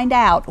find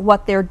out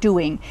what they're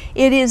doing.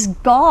 It is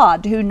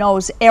God who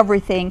knows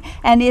everything,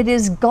 and it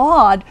is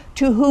God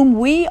to whom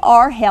we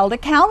are held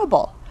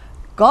accountable.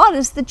 God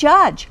is the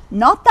judge,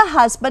 not the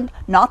husband,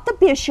 not the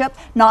bishop,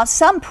 not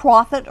some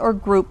prophet or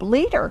group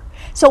leader.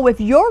 So if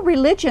your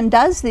religion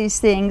does these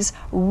things,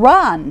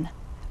 run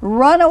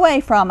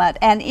away from it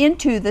and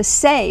into the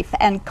safe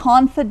and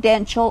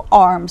confidential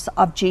arms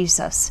of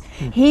Jesus.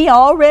 He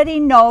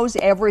already knows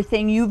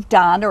everything you've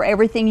done, or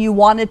everything you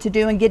wanted to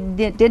do and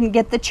didn't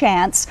get the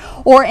chance,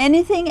 or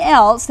anything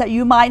else that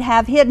you might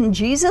have hidden.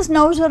 Jesus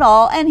knows it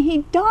all, and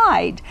He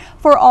died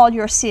for all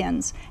your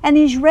sins, and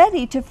He's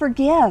ready to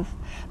forgive.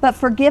 but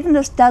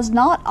forgiveness does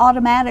not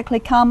automatically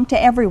come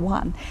to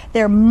everyone.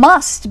 There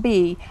must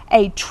be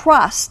a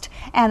trust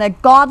and a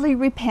godly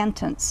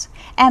repentance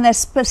and a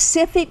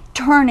specific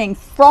turning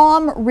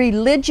from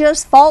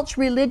false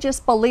religious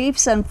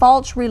beliefs and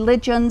false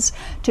religions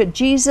to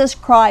Jesus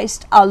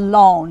Christ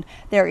alone.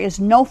 There is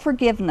no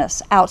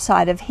forgiveness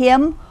outside of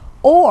Him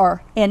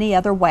or any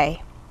other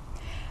way.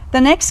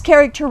 The next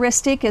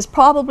characteristic is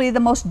probably the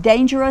most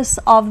dangerous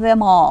of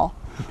them all,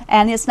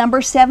 and it's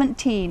number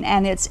 17,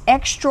 and it's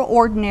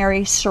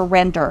extraordinary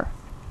surrender.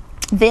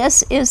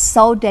 This is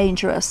so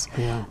dangerous,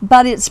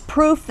 but it's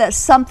proof that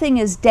something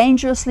is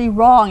dangerously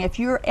wrong if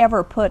you're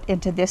ever put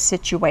into this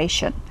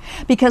situation.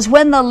 Because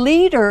when the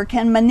leader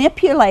can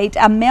manipulate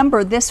a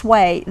member this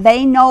way,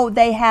 they know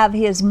they have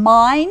his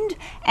mind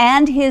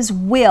and his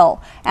will,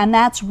 and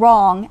that's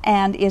wrong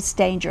and it's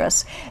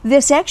dangerous.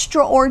 This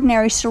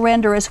extraordinary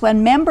surrender is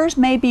when members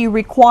may be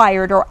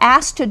required or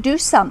asked to do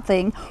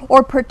something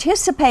or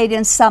participate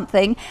in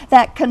something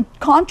that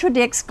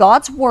contradicts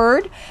God's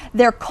word,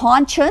 their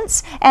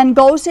conscience, and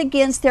goes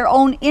against their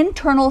own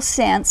internal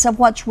sense of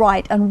what's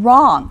right and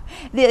wrong.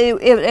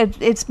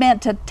 It's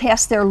meant to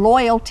test their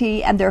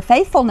loyalty and their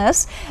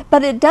faithfulness,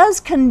 but it does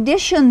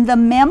condition the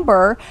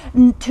member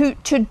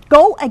to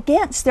go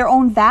against their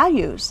own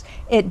values.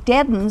 It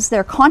deadens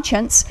their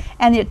conscience,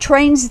 and it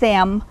trains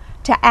them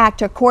to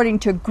act according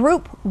to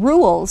group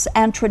rules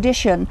and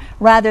tradition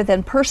rather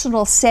than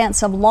personal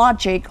sense of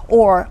logic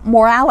or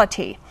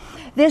morality.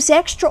 This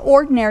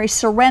extraordinary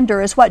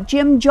surrender is what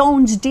Jim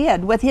Jones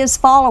did with his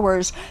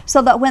followers,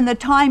 so that when the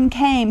time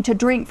came to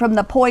drink from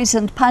the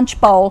poisoned punch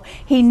bowl,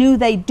 he knew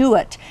they'd do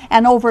it,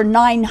 and over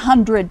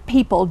 900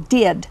 people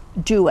did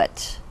do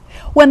it.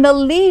 When the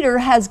leader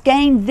has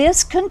gained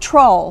this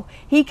control,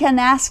 he can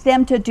ask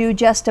them to do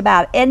just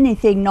about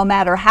anything, no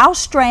matter how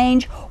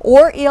strange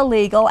or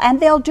illegal, and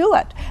they'll do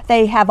it.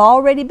 They have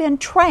already been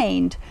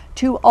trained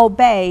to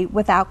obey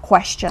without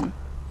question.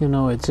 You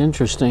know, it's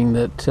interesting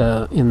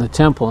that in the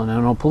temple, and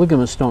I know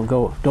polygamists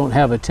don't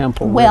have a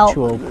temple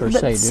ritual per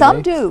se, do some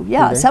they? do,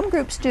 yeah. Some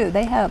groups do.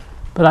 They have.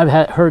 But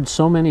I've heard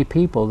so many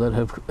people that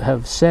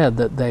have said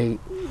that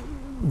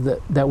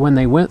that when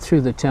they went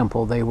through the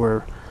temple, they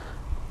were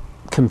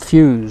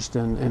confused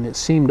and it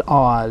seemed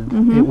odd.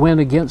 Mm-hmm. It went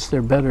against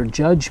their better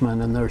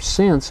judgment and their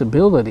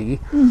sensibility.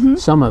 Mm-hmm.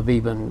 Some have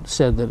even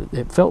said that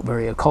it felt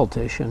very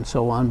occultish and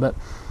so on, but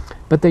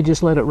they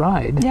just let it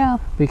ride. Yeah.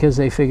 Because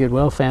they figured,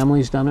 well,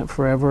 family's done it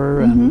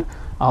forever, mm-hmm. and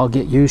I'll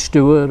get used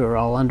to it, or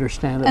I'll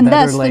understand it and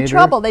better later. And that's the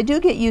trouble. They do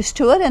get used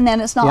to it, and then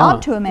it's not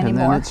odd to them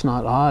anymore. And then it's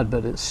not odd,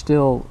 but it's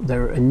still,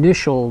 their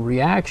initial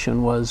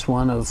reaction was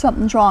one of,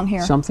 something's wrong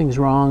here. Something's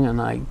wrong,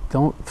 and I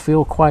don't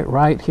feel quite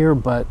right here,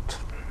 but...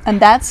 And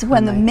that's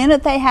when the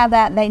minute they have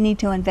that, they need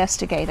to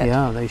investigate it.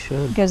 Yeah, they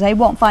should. Because they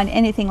won't find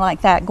anything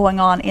like that going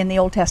on in the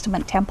Old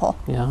Testament temple.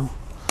 Yeah.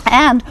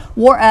 And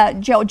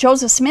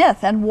Joseph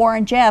Smith and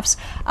Warren Jeffs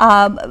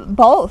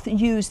both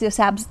use this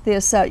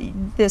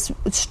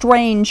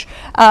strange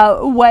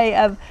way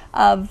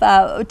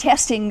of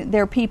testing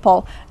their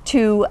people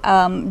to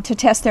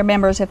test their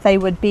members if they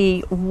would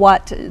be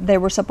what they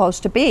were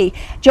supposed to be.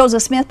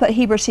 Joseph Smith put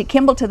Heber C.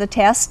 Kimball to the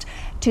test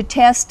to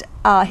test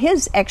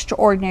his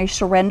extraordinary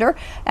surrender,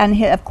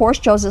 and of course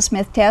Joseph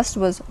Smith's test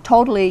was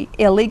totally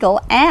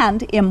illegal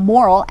and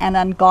immoral and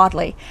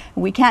ungodly.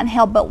 We can't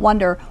help but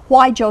wonder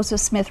why Joseph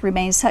Smith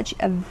remains such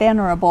a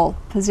venerable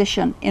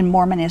position in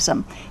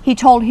Mormonism. He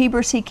told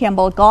Heber C.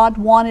 Kimball God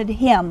wanted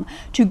him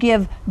to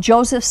give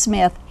Joseph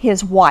Smith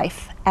his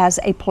wife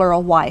as a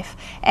plural wife,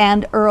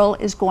 and Earl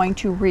is going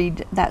to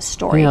read that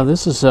story. Yeah,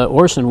 this is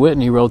Orson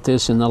Whitney wrote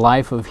this in the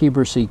life of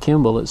Heber C.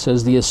 Kimball. It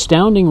says, the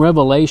astounding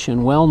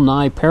revelation well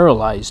nigh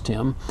paralyzed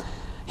him.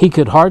 He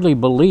could hardly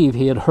believe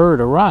he had heard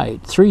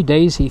aright. 3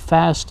 days he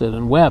fasted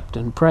and wept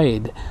and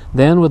prayed.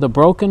 Then with a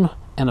broken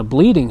and a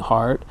bleeding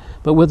heart,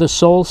 but with a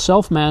soul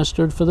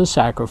self-mastered for the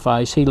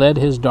sacrifice, he led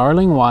his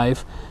darling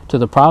wife to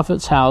the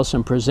prophet's house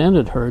and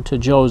presented her to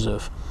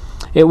Joseph.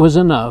 It was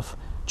enough.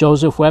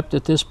 Joseph wept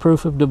at this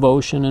proof of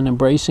devotion, and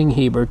embracing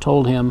Heber,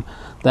 told him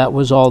that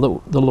was all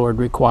that the Lord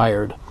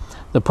required.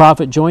 The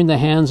prophet joined the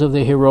hands of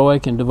the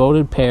heroic and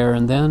devoted pair,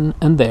 and then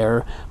and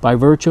there, by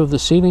virtue of the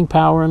sealing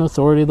power and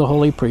authority of the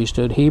holy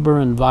priesthood, Heber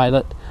and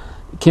Violet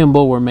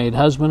Kimball were made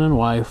husband and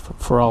wife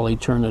for all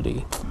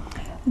eternity.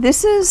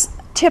 This is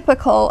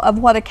typical of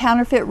what a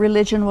counterfeit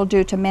religion will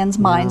do to men's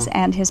minds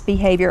and his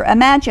behavior.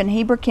 Imagine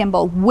Heber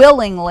Kimball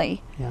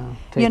willingly,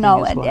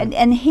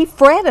 and he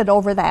fretted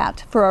over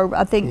that for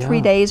I think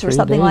 3 days or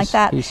something like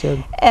that. He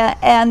said,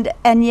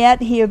 and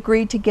yet he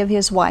agreed to give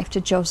his wife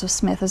to Joseph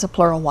Smith as a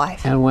plural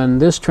wife. And when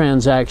this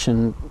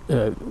transaction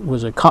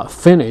was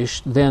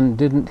finished, then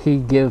didn't he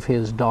give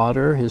his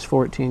daughter, his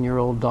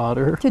 14-year-old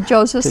daughter, to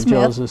Joseph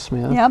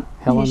Smith? Yep.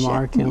 Helen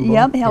Mar Kimball.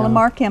 Yep, Helen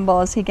Mar Kimball,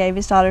 as he gave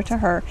his daughter to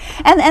her.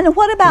 And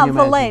what about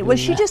Valet? Was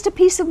she just a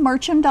piece of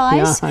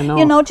merchandise? Yeah,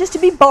 I know. Just to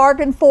be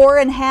bargained for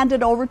and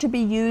handed over to be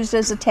used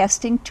as a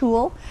testing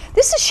tool? shameful.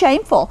 This is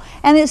shameful,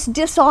 and it's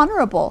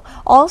dishonorable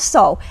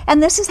also.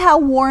 And this is how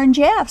Warren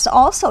Jeffs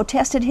also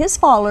tested his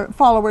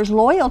followers'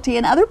 loyalty,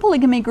 and other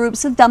polygamy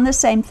groups have done the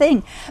same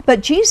thing.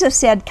 But Jesus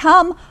said,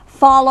 come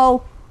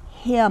follow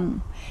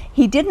him.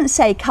 He didn't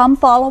say, come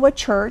follow a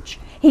church.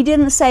 He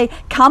didn't say,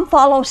 come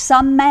follow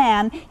some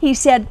man. He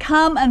said,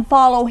 come and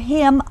follow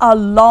him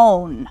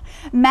alone.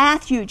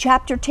 Matthew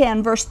chapter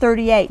 10, verse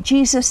 38,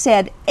 Jesus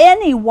said,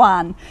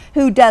 anyone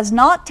who does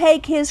not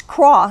take his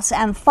cross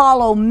and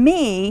follow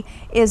me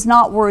is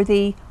not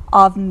worthy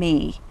of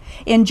me.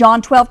 In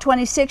John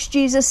 12:26,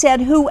 Jesus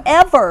said,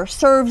 whoever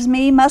serves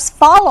me must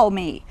follow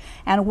me.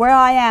 And where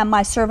I am,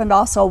 my servant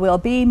also will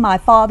be. My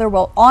Father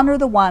will honor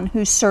the one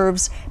who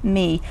serves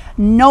me.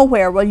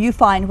 Nowhere will you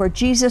find where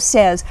Jesus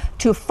says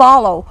to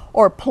follow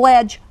or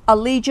pledge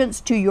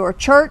allegiance to your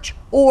church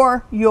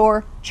or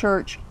your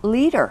church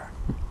leader.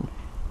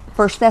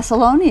 1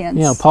 Thessalonians.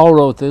 Yeah, Paul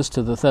wrote this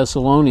to the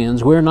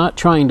Thessalonians. We're not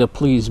trying to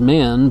please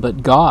men,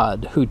 but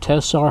God, who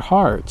tests our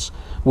hearts.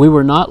 We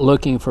were not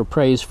looking for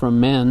praise from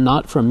men,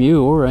 not from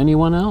you or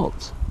anyone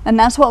else. And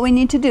that's what we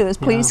need to do, is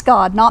please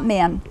God, not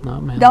men.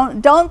 Not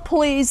men. Don't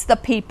please the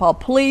people,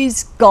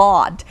 please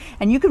God.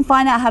 And you can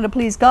find out how to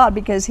please God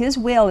because his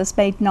will is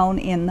made known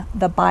in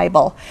the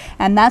Bible.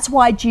 And that's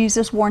why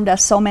Jesus warned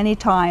us so many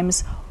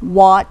times,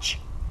 watch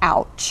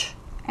out.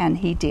 And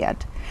he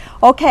did.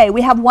 Okay,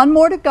 we have one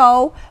more to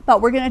go,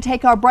 but we're going to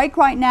take our break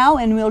right now,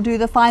 and we'll do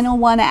the final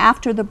one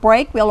after the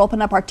break. We'll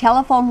open up our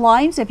telephone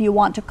lines. If you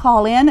want to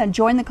call in and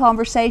join the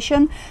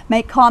conversation,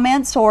 make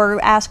comments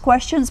or ask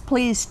questions,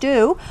 please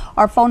do.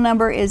 Our phone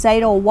number is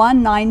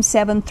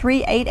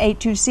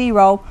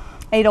 801-973-8820.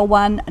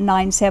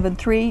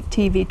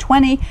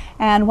 801-973-TV20.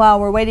 And while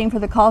we're waiting for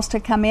the calls to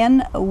come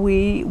in,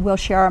 we will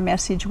share our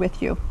message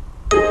with you.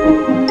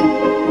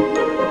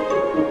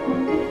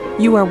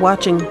 You are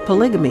watching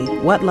Polygamy,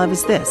 What Love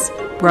Is This?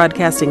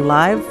 Broadcasting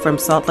live from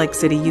Salt Lake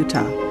City,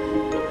 Utah.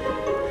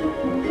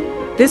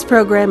 This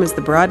program is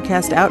the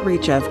broadcast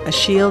outreach of A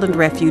Shield and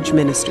Refuge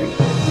ministry.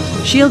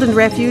 Shield and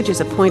Refuge is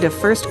a point of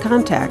first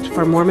contact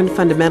for Mormon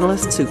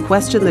fundamentalists who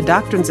question the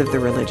doctrines of the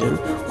religion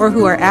or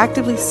who are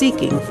actively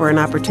seeking for an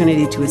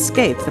opportunity to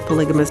escape the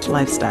polygamist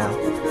lifestyle.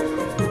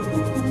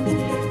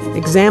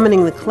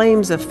 Examining the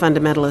claims of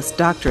fundamentalist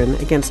doctrine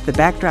against the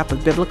backdrop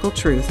of biblical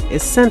truth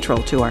is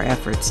central to our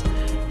efforts.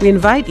 We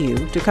invite you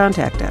to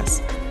contact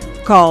us.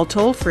 Call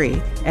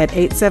toll-free at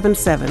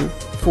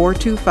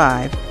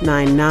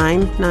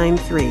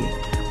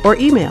 877-425-9993 or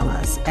email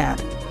us at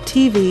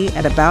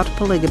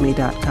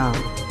tv@aboutpolygamy.com.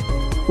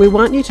 We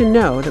want you to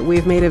know that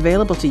we've made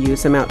available to you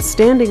some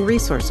outstanding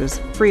resources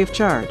free of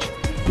charge.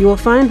 You will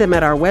find them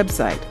at our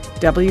website,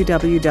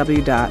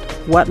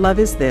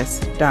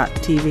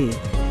 www.whatloveisthis.tv.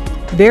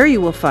 There you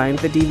will find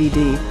the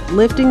DVD,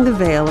 Lifting the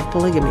Veil of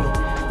Polygamy,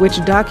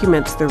 which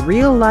documents the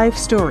real-life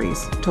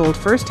stories told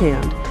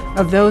firsthand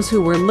of those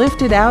who were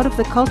lifted out of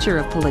the culture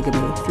of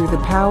polygamy through the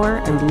power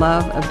and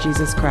love of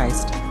Jesus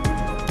Christ.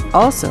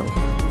 Also,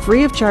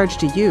 free of charge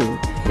to you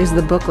is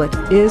the booklet,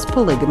 Is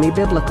Polygamy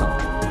Biblical?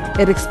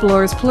 It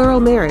explores plural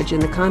marriage in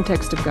the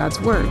context of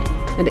God's Word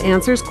and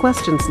answers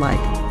questions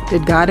like,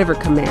 did God ever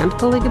command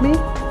polygamy?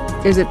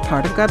 Is it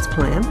part of God's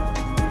plan?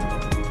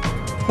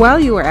 While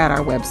you are at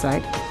our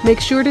website, make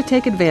sure to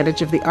take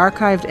advantage of the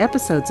archived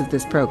episodes of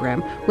this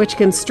program, which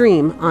can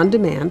stream on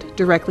demand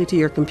directly to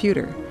your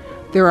computer.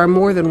 There are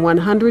more than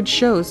 100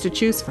 shows to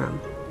choose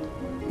from.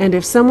 And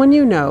if someone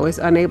you know is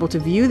unable to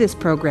view this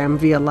program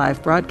via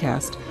live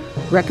broadcast,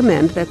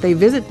 recommend that they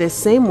visit this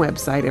same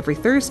website every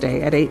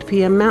Thursday at 8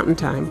 p.m. Mountain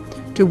Time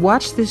to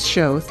watch this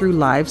show through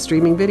live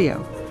streaming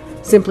video.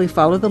 Simply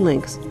follow the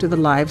links to the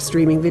live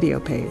streaming video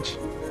page.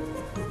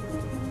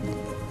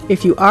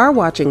 If you are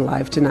watching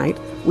live tonight,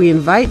 we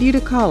invite you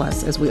to call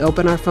us as we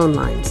open our phone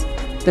lines.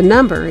 The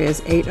number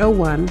is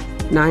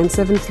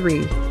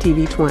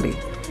 801-973-TV20.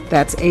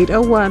 That's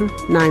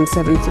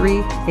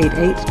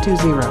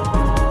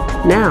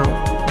 801-973-8820. Now,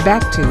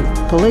 back to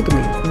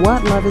Polygamy,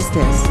 What Love Is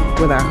This?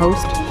 With our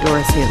host,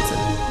 Doris Hanson.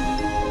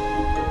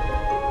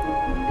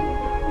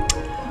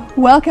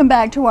 Welcome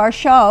back to our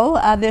show.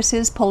 This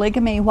is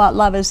Polygamy, What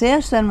Love Is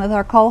This? And with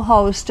our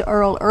co-host,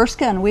 Earl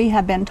Erskine, we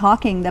have been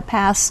talking the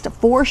past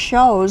 4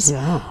 shows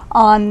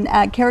on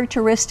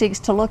characteristics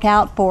to look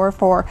out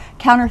for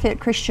counterfeit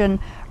Christian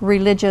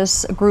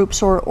religious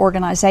groups or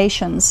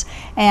organizations.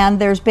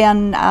 And there's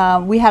been,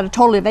 we had a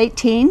total of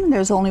 18.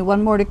 There's only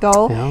one more to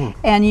go. Yeah.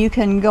 And you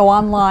can go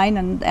online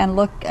and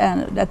look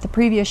at the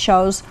previous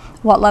shows,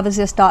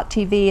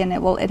 whatloveisthis.tv, and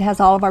it has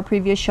all of our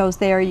previous shows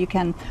there. You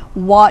can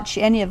watch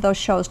any of those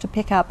shows to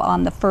pick up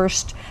on the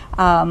first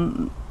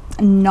 9,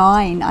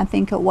 I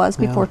think it was,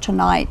 before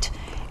tonight.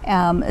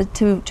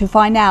 To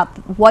find out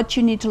what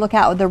you need to look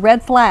out, the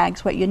red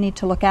flags, what you need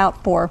to look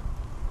out for.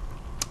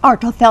 Our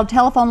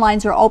telephone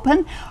lines are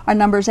open. Our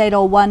number is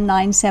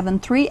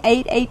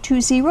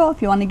 801-973-8820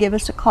 if you want to give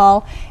us a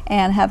call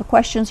and have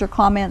questions or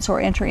comments or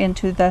enter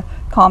into the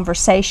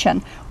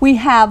conversation. We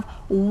have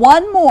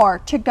one more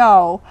to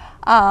go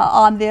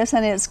on this,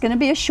 and it's going to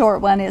be a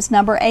short one. It's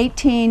number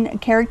 18,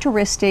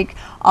 characteristic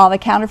of a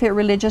counterfeit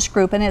religious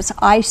group, and it's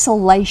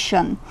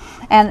isolation.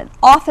 And it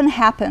often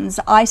happens,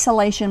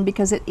 isolation,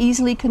 because it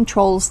easily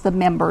controls the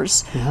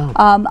members. Yeah.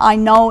 I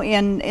know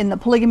in the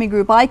polygamy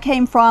group I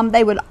came from,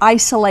 they would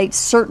isolate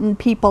certain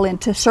people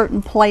into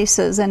certain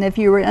places, and if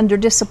you were under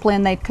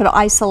discipline, they could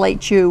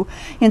isolate you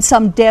in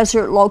some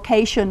desert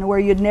location where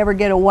you'd never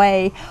get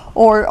away,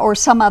 or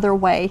some other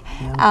way.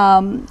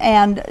 Yeah.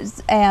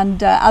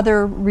 And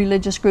other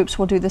religious groups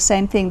will do the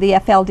same thing. The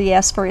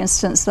FLDS, for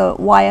instance, the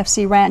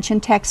YFC Ranch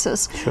in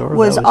Texas,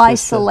 was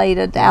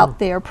isolated out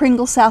there.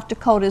 Pringle, South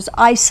Dakota is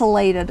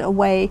isolated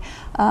away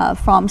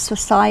from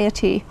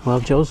society. Well,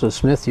 Joseph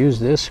Smith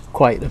used this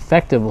quite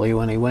effectively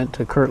when he went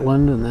to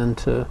Kirtland and then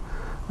to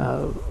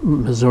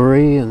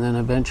Missouri and then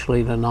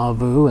eventually to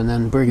Nauvoo, and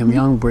then Brigham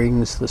Young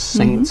brings the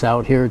saints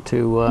out here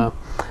to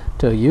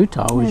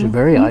Utah, which is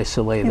very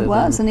isolated. It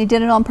was, and he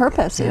did it on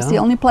purpose. It's the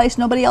only place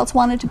nobody else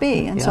wanted to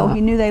be, and so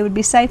he knew they would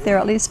be safe there,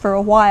 at least for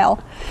a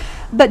while.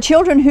 But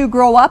children who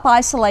grow up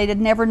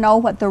isolated never know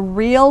what the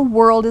real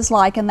world is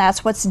like, and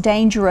that's what's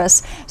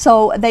dangerous.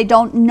 So they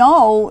don't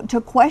know to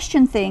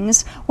question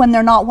things when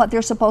they're not what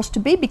they're supposed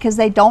to be, because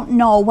they don't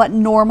know what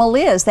normal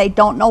is. They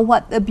don't know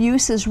what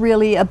abuse is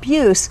really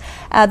abuse.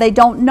 They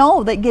don't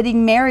know that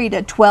getting married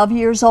at 12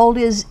 years old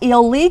is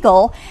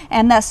illegal,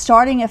 and that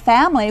starting a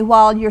family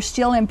while you're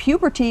still in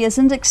puberty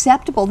isn't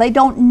acceptable. They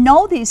don't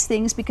know these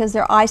things because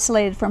they're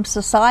isolated from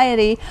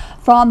society,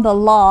 from the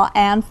law,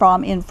 and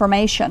from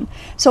information.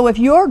 So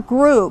if your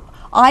group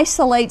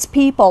isolates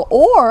people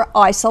or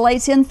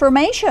isolates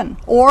information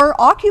or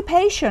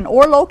occupation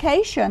or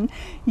location,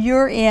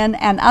 you're in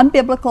an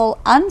unbiblical,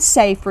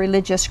 unsafe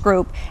religious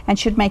group and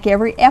should make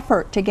every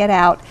effort to get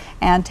out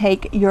and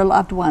take your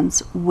loved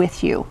ones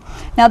with you.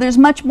 Now, there's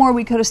much more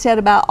we could have said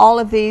about all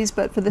of these,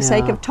 but for the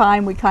sake of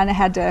time, we kind of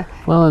had to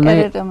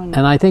edit them.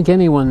 And I think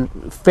anyone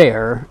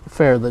fair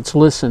that's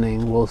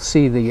listening will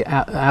see the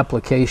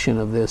application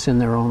of this in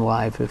their own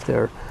life. If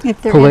they're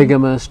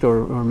polygamist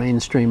or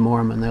mainstream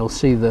Mormon, they'll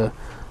see the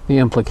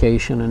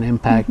implication and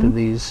impact of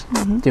these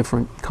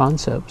different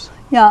concepts.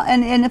 Yeah,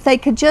 and if they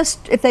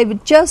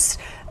would just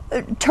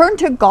turn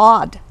to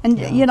God and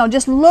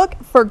just look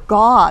for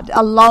God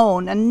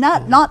alone, and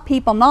not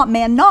people, not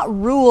men, not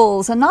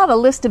rules, and not a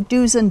list of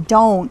do's and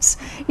don'ts.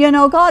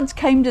 God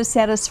came to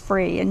set us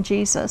free in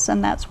Jesus,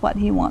 and that's what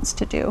He wants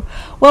to do.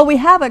 Well, we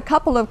have a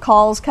couple of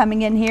calls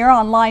coming in here.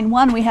 On line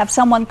 1, we have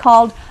someone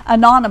called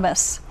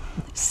Anonymous.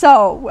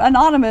 So,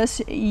 Anonymous,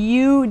 do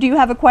you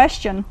have a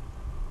question?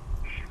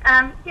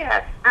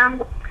 Yes.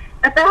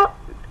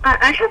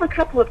 I have a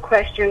couple of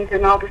questions,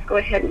 and I'll just go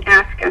ahead and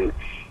ask them,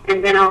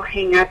 and then I'll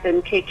hang up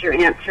and take your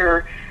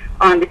answer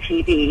on the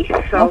TV.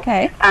 So,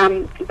 okay.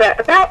 But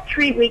about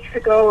 3 weeks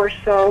ago or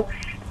so,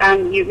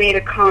 you made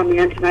a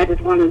comment, and I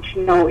just wanted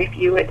to know if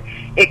you would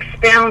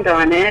expound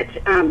on it.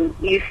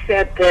 You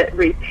said that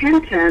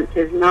repentance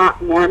is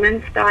not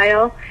Mormon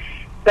style,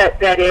 but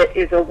that it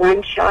is a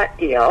one-shot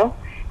deal,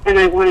 and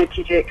I wanted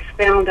you to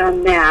expound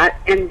on that,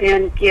 and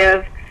then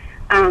give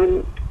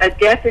a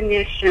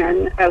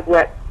definition of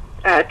what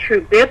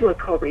true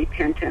biblical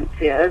repentance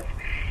is,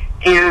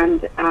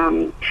 and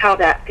how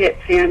that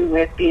fits in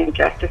with being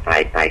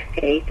justified by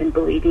faith and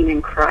believing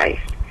in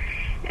Christ,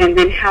 and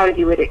then how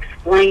you would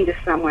explain to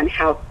someone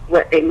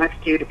what they must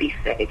do to be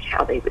saved,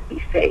 how they would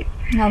be saved.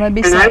 How they'd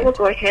be saved. And I will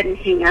go ahead and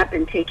hang up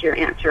and take your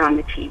answer on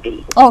the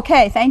TV.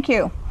 Okay, thank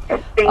you.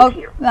 Thank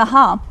you.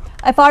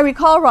 If I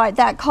recall right,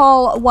 that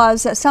call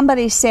was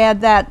somebody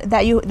said that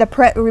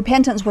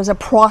repentance was a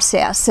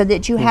process, so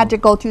that you had to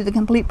go through the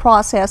complete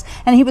process,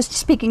 and he was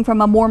speaking from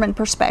a Mormon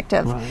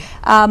perspective. Right.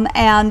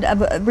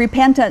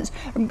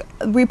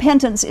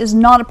 Repentance is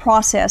not a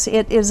process;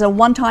 it is a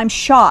one-time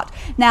shot.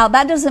 Now,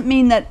 that doesn't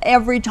mean that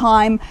every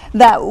time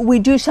that we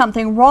do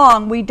something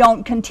wrong, we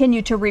don't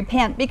continue to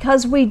repent,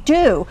 because we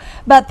do.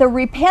 But the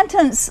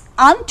repentance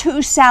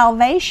unto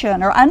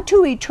salvation or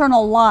unto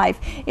eternal life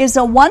is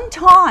a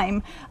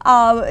one-time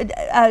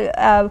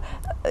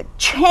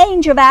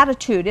change of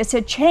attitude. It's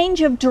a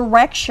change of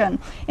direction.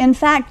 In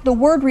fact, the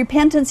word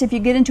repentance, if you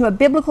get into a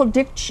biblical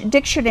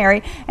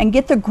dictionary and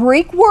get the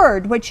Greek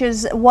word, which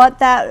is what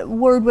that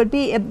word would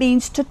be, it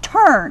means to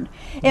turn.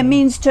 It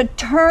means to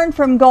turn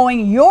from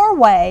going your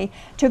way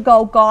to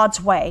go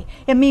God's way.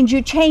 It means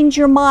you change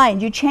your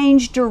mind, you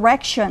change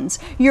directions.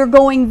 You're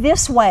going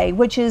this way,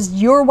 which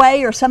is your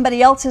way or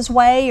somebody else's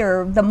way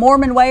or the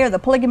Mormon way or the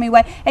polygamy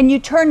way, and you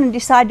turn and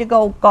decide to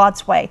go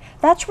God's way.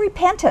 That's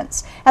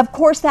repentance. Of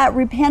course, that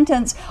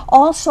repentance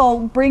also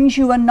brings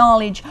you a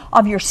knowledge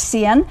of your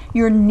sin,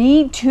 your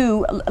need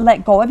to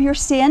let go of your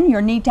sin,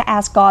 your need to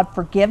ask God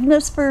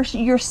forgiveness for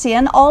your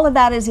sin. All of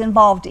that is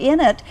involved in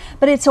it,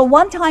 but it's a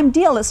one-time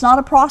deal. It's not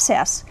a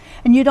process,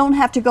 and you don't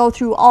have to go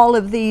through all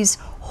of these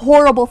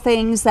horrible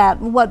things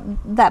that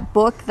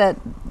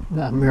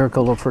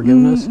Miracle of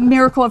Forgiveness.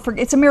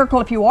 It's a miracle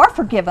if you are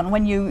forgiven.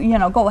 When you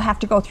have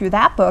to go through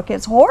that book,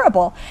 it's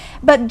horrible.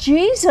 But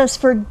Jesus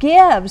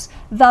forgives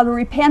the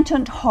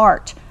repentant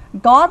heart.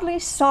 Godly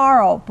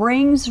sorrow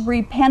brings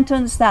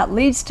repentance that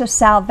leads to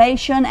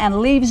salvation and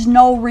leaves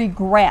no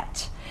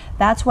regret.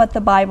 That's what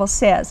the Bible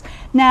says.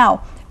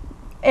 Now,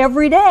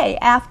 every day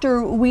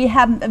after we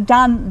have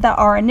done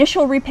our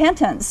initial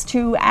repentance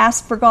to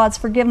ask for God's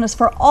forgiveness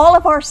for all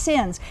of our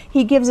sins,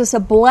 He gives us a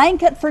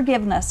blanket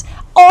forgiveness.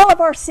 All of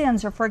our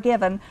sins are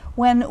forgiven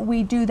when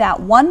we do that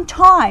one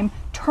time,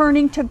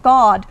 turning to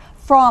God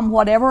from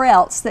whatever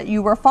else that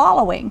you were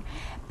following.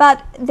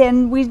 But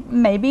then we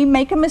maybe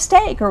make a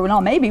mistake, or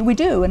no, maybe we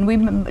do, and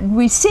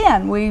we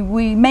sin,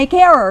 we make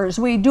errors,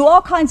 we do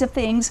all kinds of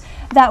things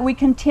that we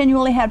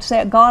continually have to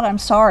say, God, I'm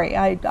sorry,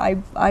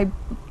 I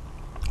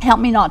help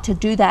me not to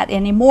do that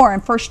anymore.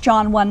 And 1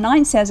 John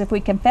 1:9 says, if we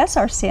confess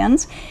our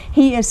sins,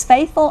 He is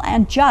faithful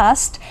and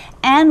just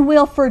and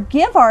will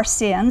forgive our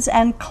sins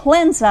and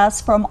cleanse us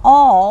from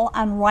all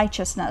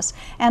unrighteousness.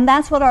 And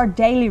that's what our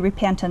daily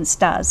repentance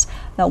does.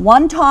 The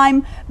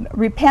one-time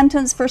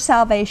repentance for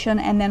salvation,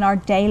 and then our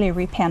daily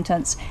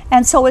repentance.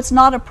 And so it's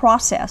not a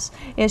process.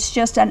 It's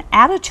just an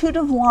attitude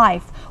of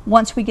life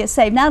once we get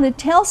saved. Now, to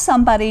tell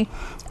somebody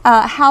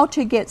how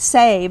to get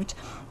saved,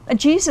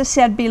 Jesus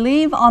said,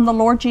 believe on the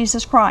Lord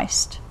Jesus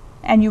Christ,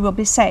 and you will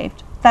be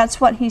saved.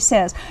 That's what He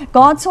says.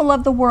 God so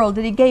loved the world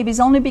that He gave His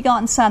only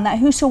begotten Son, that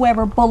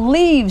whosoever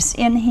believes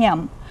in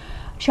Him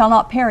shall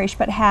not perish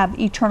but have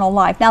eternal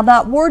life. Now,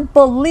 that word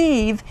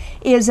believe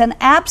is an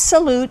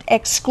absolute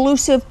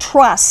exclusive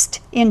trust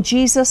in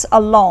Jesus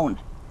alone.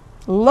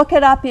 Look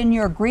it up in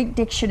your Greek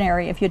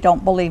dictionary if you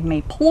don't believe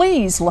me.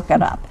 Please look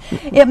it up.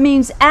 It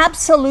means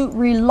absolute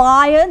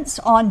reliance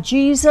on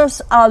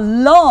Jesus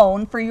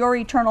alone for your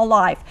eternal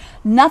life.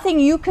 Nothing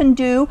you can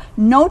do,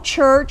 no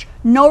church,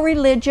 no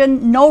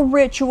religion, no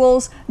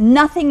rituals,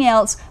 nothing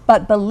else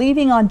but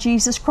believing on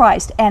Jesus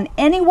Christ. And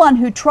anyone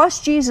who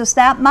trusts Jesus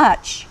that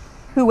much,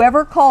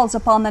 whoever calls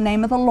upon the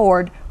name of the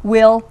Lord,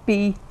 will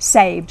be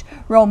saved.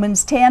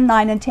 Romans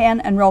 10:9 and 10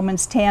 and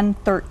Romans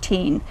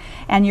 10:13.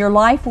 And your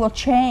life will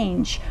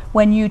change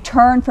when you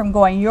turn from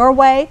going your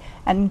way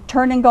and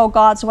turn and go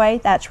God's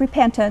way. That's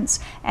repentance.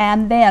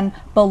 And then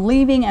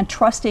believing and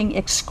trusting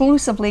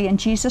exclusively in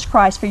Jesus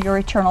Christ for your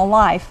eternal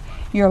life.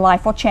 Your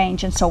life will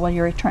change, and so will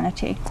your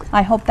eternity.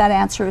 I hope that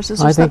answers.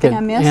 Is there something I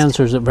missed? I think it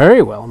answers it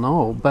very well.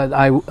 No, but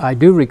I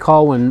do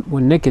recall when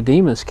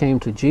Nicodemus came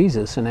to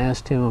Jesus and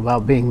asked Him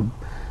about being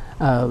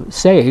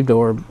saved,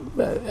 or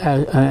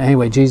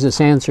anyway,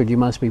 Jesus answered, you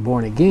must be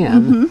born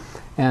again. Mm-hmm.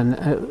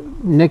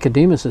 And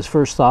Nicodemus's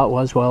first thought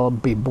was, well,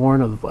 be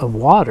born of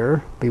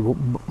water, be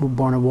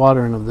born of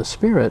water and of the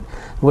Spirit.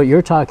 What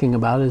you're talking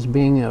about is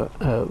being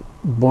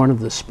born of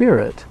the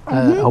Spirit,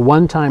 a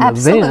one-time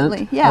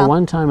event, a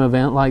one-time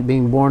event like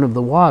being born of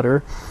the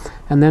water,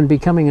 and then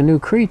becoming a new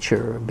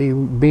creature,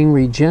 being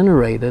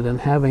regenerated,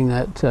 and having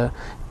that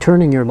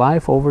turning your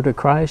life over to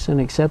Christ and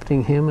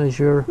accepting Him as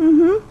your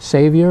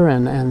Savior,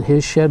 and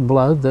His shed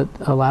blood that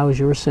allows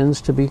your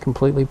sins to be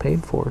completely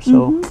paid for.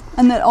 So,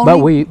 and that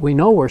only, but we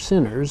know we're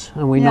sinners,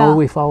 and we know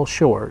we fall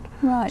short.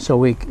 Right. So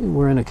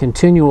we're in a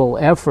continual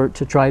effort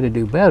to try to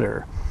do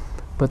better.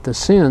 But the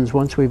sins,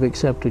 once we've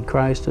accepted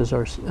Christ as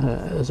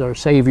our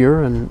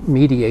Savior and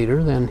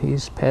mediator, then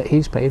He's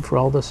paid for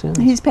all the sins.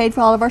 He's paid for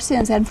all of our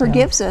sins and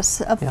forgives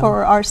us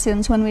for our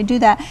sins when we do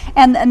that.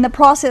 And the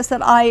process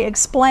that I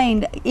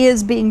explained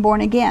is being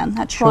born again.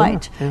 That's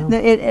right. Yeah.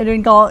 It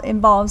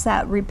involves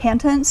that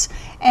repentance,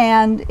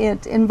 and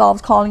it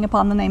involves calling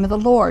upon the name of the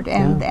Lord.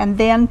 And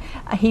then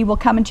He will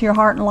come into your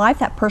heart and life.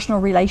 That personal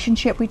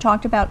relationship we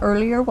talked about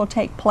earlier will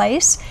take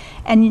place.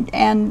 And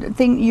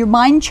your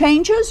mind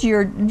changes,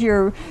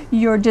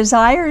 your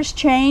desires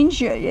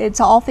change. It's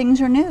all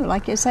things are new,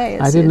 like you say.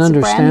 I didn't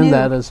understand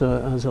that as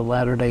a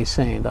Latter-day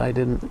Saint. I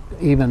didn't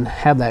even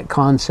have that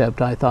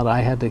concept. I thought I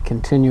had to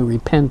continue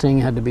repenting,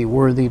 had to be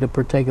worthy to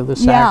partake of the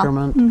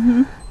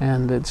sacrament,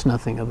 and it's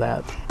nothing of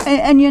that.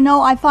 And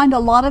I find a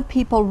lot of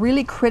people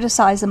really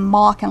criticize and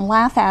mock and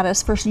laugh at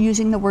us for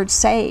using the word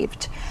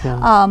saved.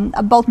 Yeah.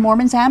 Both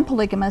Mormons and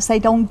polygamists, they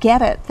don't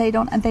get it. They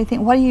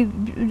think, what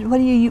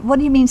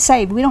do you mean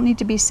saved? We don't need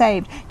to be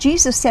saved.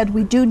 Jesus said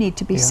we do need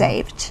to be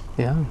saved.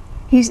 Yeah.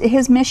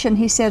 His mission,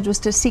 He said, was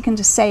to seek and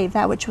to save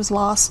that which was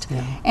lost.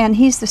 Yeah. And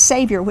He's the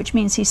Savior, which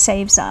means He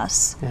saves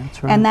us. Yeah,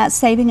 that's right. And that's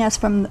saving us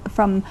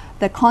from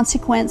the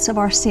consequence of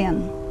our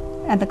sin.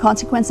 And the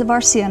consequence of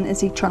our sin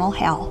is eternal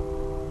hell.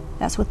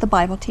 That's what the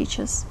Bible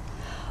teaches.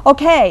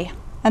 Okay,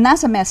 and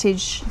that's a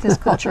message this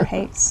culture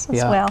hates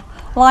as well.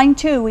 Line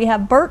 2, we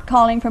have Bert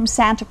calling from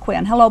Santa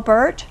Quin. Hello,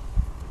 Bert.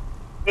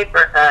 Hey,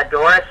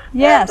 Doris.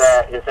 Yes.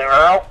 And, is there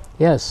Earl?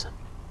 Yes.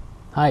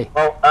 Hi.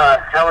 Well,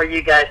 how are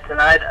you guys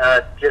tonight?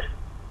 Just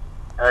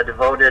a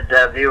devoted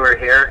viewer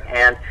here,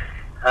 and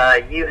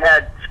you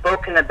had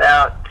spoken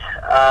about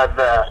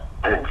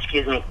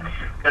excuse me,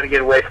 got to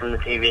get away from the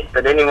TV.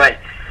 But anyway,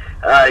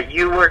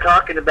 you were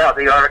talking about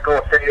the Article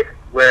of Faith,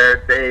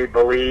 where they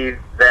believe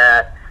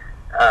that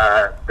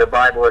the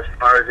Bible, as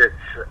far as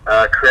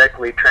it's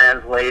correctly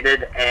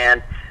translated,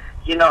 and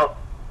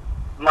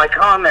my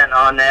comment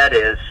on that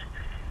is,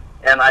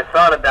 and I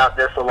thought about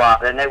this a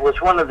lot, and it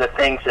was one of the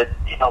things that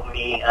helped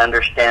me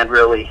understand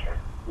really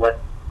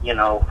what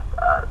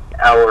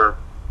our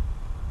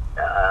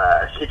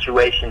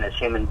situation as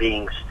human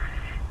beings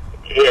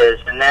is,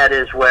 and that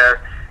is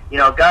where,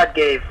 God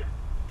gave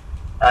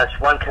us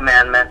one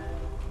commandment,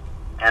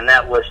 and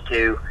that was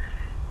to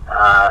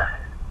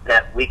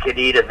that we could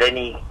eat of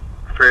any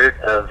fruit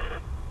of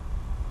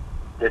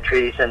the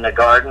trees in the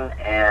garden,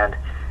 and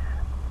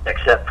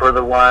except for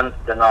the one,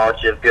 the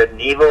knowledge of good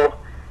and evil,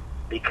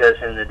 because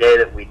in the day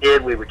that we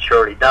did, we would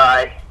surely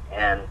die.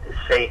 And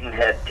Satan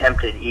had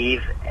tempted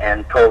Eve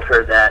and told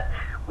her that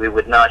we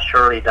would not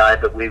surely die,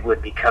 but we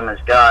would become as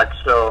God.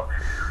 So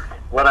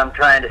what I'm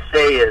trying to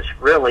say is,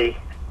 really,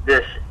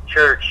 this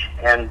church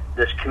and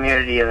this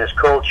community and this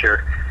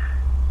culture,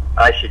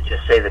 I should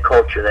just say the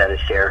culture that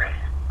is here,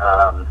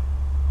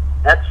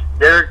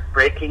 they're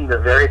breaking the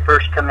very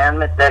first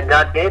commandment that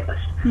God gave us.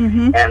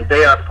 Mm-hmm. And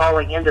they are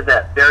falling into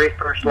that very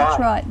first law. That's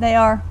right, they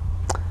are.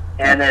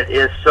 And it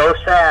is so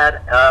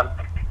sad.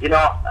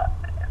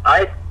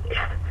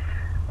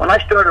 When I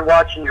started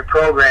watching your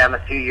program a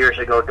few years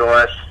ago,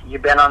 Doris,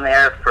 you've been on the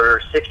air for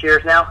 6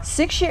 years now?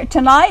 6 years.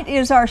 Tonight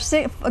is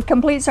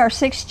completes our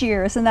 6th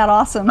year. Isn't that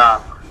awesome?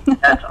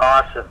 That's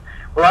awesome.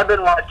 Well, I've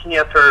been watching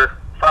you for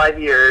 5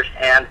 years,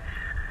 and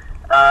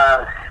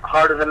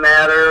Heart of the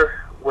Matter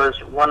was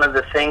one of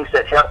the things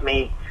that helped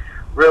me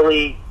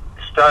really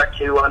start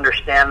to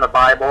understand the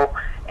Bible.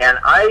 And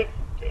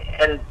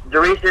the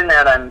reason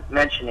that I'm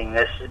mentioning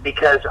this is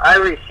because I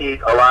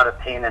received a lot of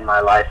pain in my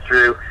life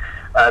through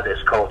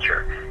this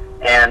culture.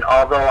 And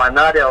although I'm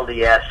not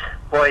LDS,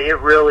 boy, it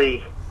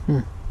really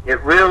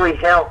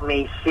helped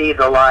me see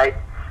the light.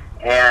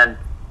 And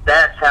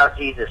that's how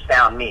Jesus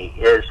found me,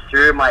 is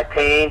through my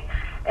pain,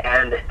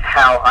 and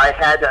how I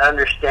had to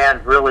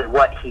understand really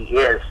what he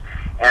is,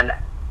 and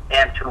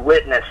to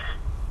witness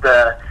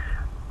the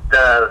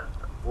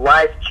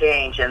life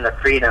change and the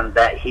freedom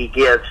that he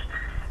gives,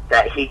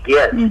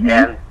 Mm-hmm.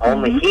 and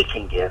only he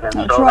can give. And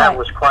That's so right. that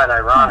was quite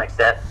ironic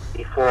that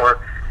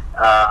before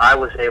I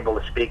was able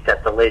to speak,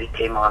 that the lady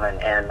came on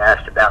and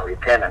asked about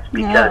repentance,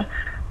 because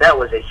that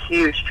was a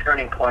huge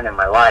turning point in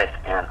my life,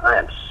 and I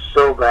am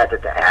so glad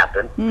that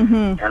happened.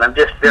 Mm-hmm. And I'm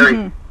just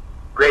very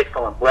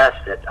grateful and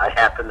blessed that I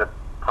happened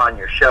upon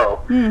your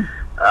show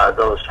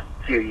those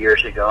few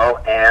years ago.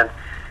 And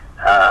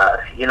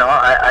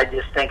I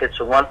just think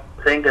it's a one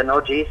thing to know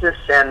Jesus,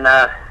 and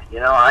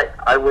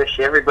I wish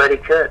everybody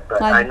could,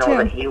 but I know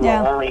that he will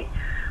only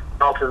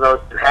call to those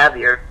who have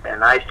ears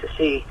and eyes to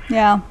see.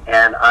 Yeah.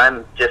 And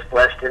I'm just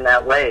blessed in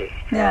that way.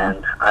 Yeah.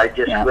 And I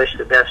just wish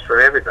the best for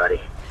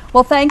everybody.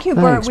 Well, thank you,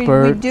 Bert. Thanks, We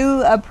Bert.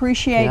 do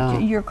appreciate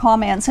your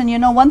comments.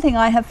 And one thing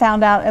I have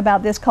found out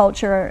about this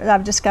culture,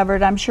 I've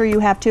discovered, I'm sure you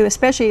have too,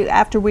 especially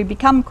after we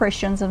become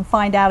Christians and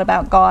find out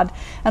about God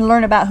and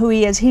learn about who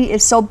he is. He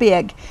is so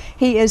big.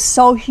 He is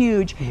so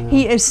huge.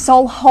 He is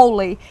so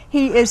holy.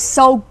 He is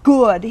so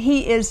good.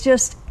 He is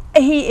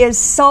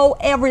so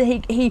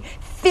everything. He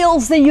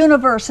fills the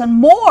universe and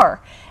more.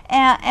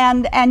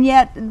 And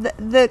yet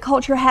the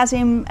culture has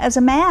him as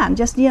a man,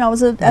 just a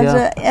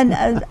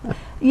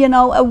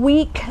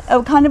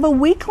kind of a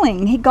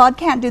weakling. God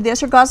can't do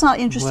this, or God's not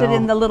interested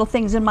in the little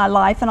things in my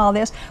life and all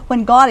this,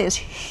 when God is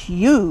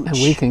huge.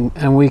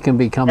 And we can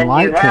become and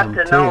like you have him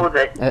to too. know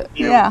that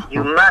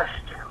you must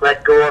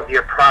let go of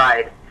your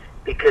pride,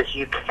 because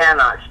you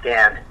cannot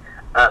stand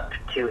up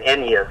to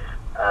any of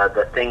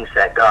the things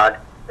that God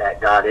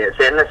is.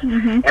 And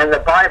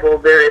the Bible,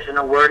 there isn't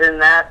a word in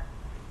that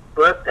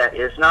book that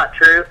is not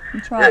true.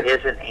 That's right. There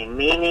isn't a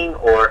meaning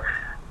or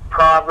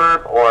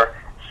proverb or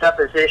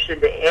supposition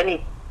to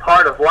any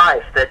part of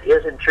life that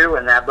isn't true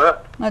in that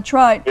book. That's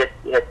right.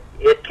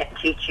 It can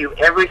teach you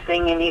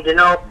everything you need to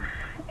know.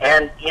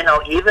 And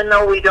even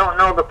though we don't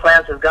know the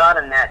plans of God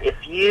in that, if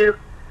you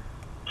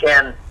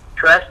can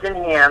trust in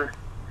him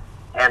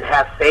and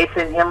have faith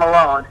in him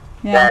alone,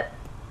 that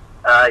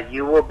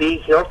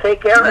he'll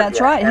take care of it.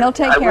 That's right. He'll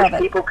take care of it. I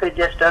wish people could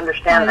just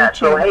understand I that. do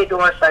So, too. hey,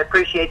 Doris, I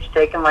appreciate you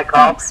taking my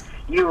call. Thanks.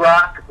 You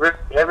rock.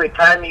 Every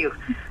time you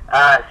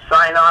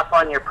sign off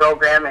on your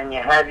program and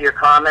you have your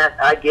comment,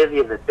 I give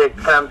you the big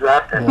thumbs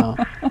up. And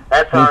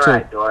that's all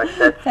right, Doris.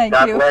 Thank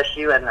God you. bless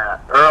you. And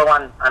Earl,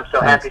 I'm so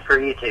happy for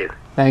you, too.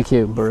 Thank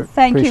you, Bert.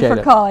 Thank you Appreciate for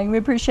it. calling. We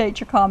appreciate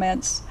your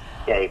comments.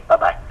 Okay,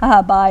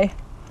 bye-bye. Bye.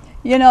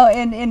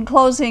 In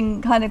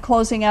closing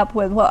up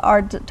with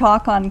our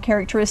talk on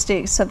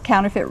characteristics of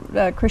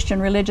counterfeit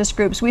Christian religious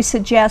groups, we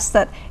suggest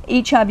that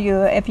each of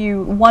you, if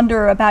you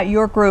wonder about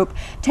your group,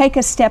 take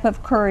a step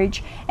of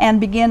courage and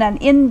begin an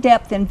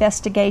in-depth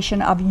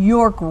investigation of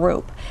your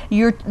group.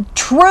 Your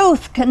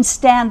truth can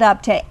stand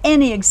up to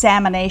any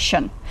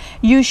examination.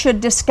 You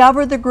should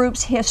discover the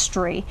group's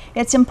history.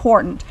 It's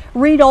important.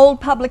 Read old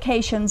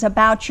publications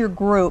about your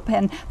group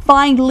and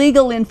find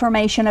legal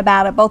information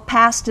about it, both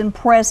past and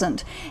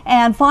present,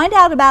 and find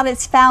out about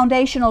its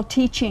foundational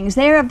teachings.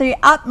 They're of the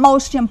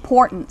utmost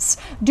importance.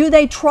 Do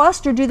they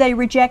trust or do they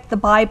reject the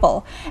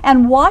Bible?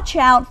 And watch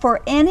out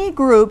for any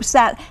groups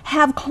that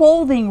have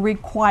clothing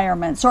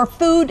requirements or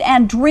food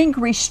and drink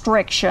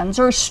restrictions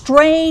or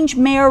strange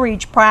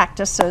marriage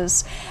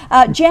practices,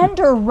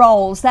 gender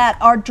roles that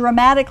are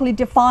dramatically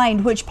defined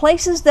defined, which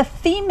places the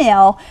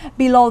female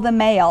below the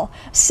male.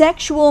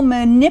 Sexual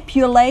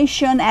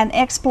manipulation and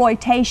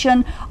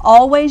exploitation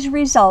always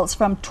results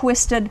from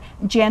twisted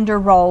gender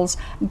roles.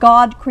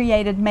 God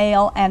created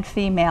male and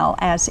female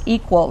as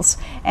equals,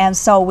 and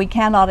so we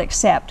cannot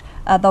accept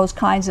those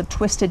kinds of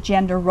twisted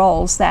gender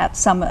roles that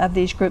some of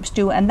these groups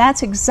do, and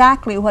that's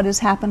exactly what has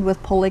happened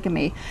with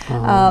polygamy.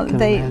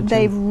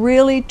 They've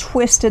really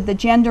twisted the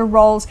gender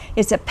roles.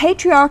 It's a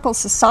patriarchal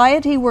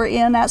society we're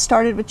in. That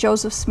started with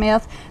Joseph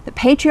Smith, the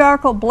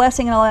patriarchal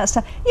blessing and all that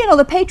stuff. You know,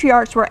 the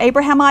patriarchs were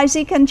Abraham,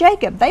 Isaac, and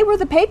Jacob. They were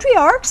the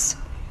patriarchs.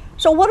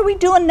 So what are we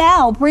doing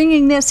now,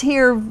 bringing this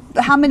here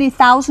how many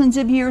thousands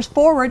of years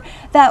forward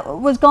that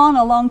was gone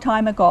a long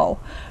time ago?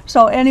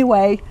 So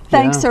anyway,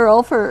 thanks,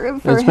 Earl, for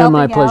helping out. It's been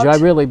my pleasure.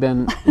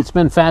 It's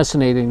been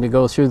fascinating to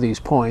go through these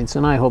points,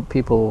 and I hope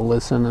people will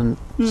listen and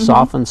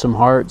soften some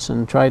hearts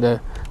and try to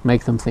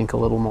make them think a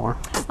little more.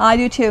 I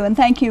do too, and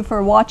thank you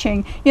for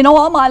watching. You know,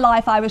 all my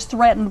life I was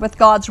threatened with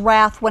God's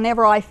wrath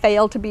whenever I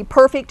failed to be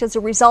perfect. As a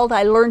result,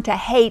 I learned to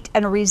hate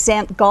and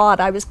resent God.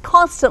 I was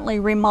constantly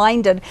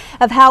reminded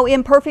of how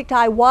imperfect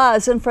I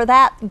was, and for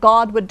that,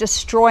 God would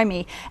destroy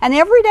me. And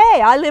every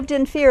day I lived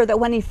in fear that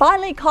when He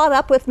finally caught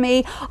up with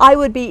me,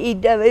 it'd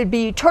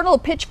be eternal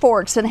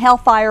pitchforks and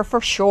hellfire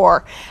for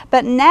sure.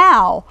 But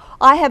now,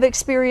 I have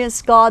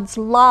experienced God's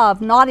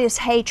love, not His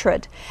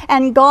hatred.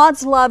 And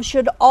God's love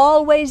should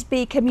always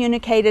be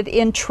communicated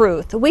in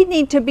truth. We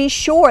need to be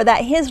sure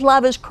that His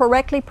love is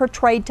correctly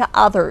portrayed to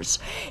others.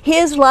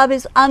 His love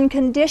is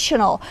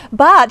unconditional,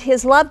 but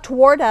His love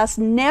toward us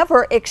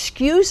never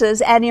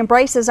excuses and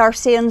embraces our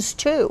sins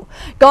too.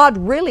 God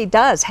really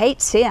does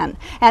hate sin,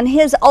 and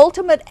His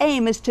ultimate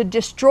aim is to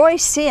destroy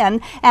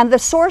sin and the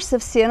source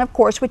of sin, of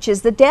course, which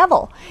is the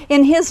devil.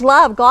 In His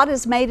love, God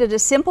has made it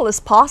as simple as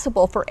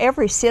possible for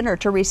every sinner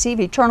to receive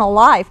eternal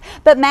life,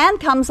 but man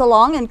comes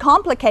along and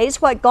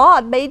complicates what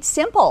God made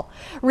simple.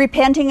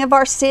 Repenting of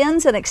our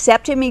sins and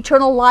accepting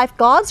eternal life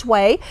God's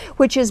way,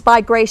 which is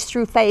by grace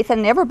through faith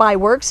and never by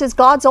works, is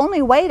God's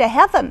only way to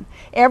heaven.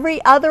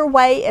 Every other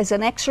way is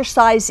an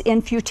exercise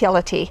in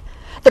futility.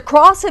 The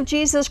cross of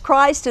Jesus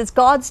Christ is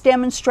God's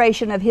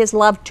demonstration of His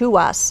love to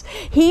us.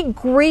 He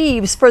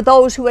grieves for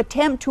those who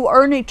attempt to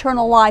earn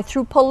eternal life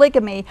through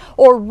polygamy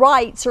or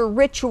rites or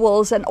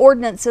rituals and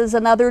ordinances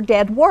and other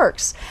dead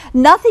works.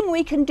 Nothing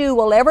we can do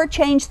will ever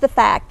change the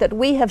fact that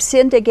we have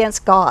sinned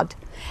against God,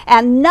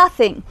 and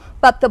nothing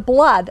but the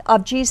blood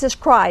of Jesus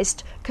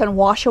Christ can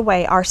wash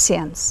away our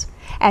sins.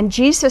 And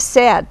Jesus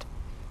said,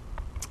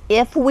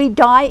 if we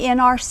die in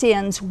our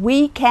sins,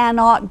 we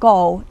cannot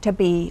go to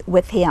be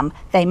with Him.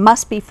 They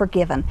must be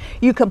forgiven.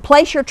 You can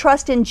place your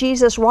trust in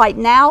Jesus right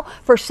now,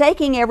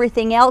 forsaking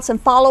everything else,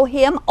 and follow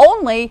Him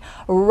only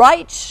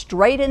right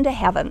straight into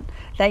heaven.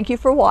 Thank you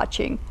for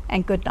watching,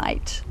 and good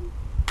night.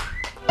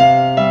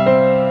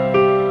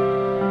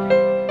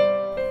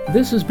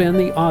 This has been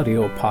the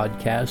audio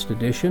podcast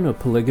edition of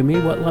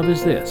Polygamy, What Love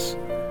Is This?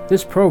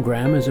 This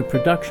program is a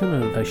production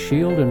of the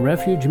Shield and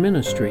Refuge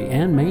Ministry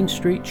and Main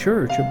Street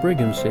Church of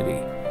Brigham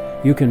City.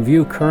 You can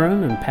view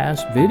current and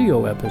past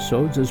video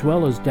episodes as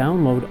well as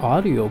download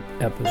audio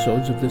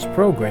episodes of this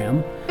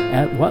program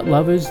at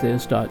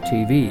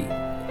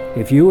whatloveisthis.tv.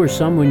 If you or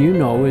someone you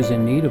know is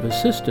in need of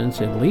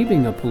assistance in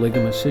leaving a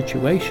polygamous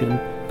situation,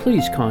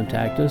 please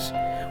contact us.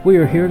 We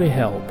are here to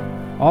help.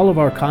 All of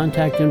our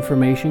contact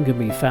information can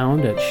be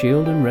found at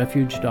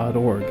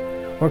shieldandrefuge.org.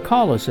 or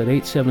call us at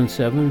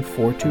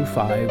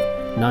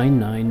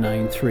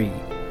 877-425-9993.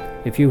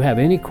 If you have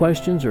any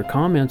questions or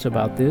comments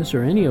about this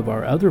or any of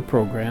our other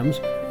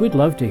programs, we'd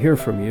love to hear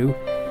from you.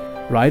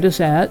 Write us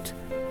at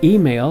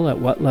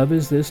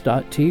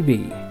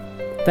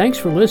email@whatloveisthis.tv. Thanks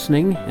for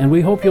listening, and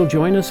we hope you'll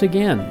join us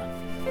again.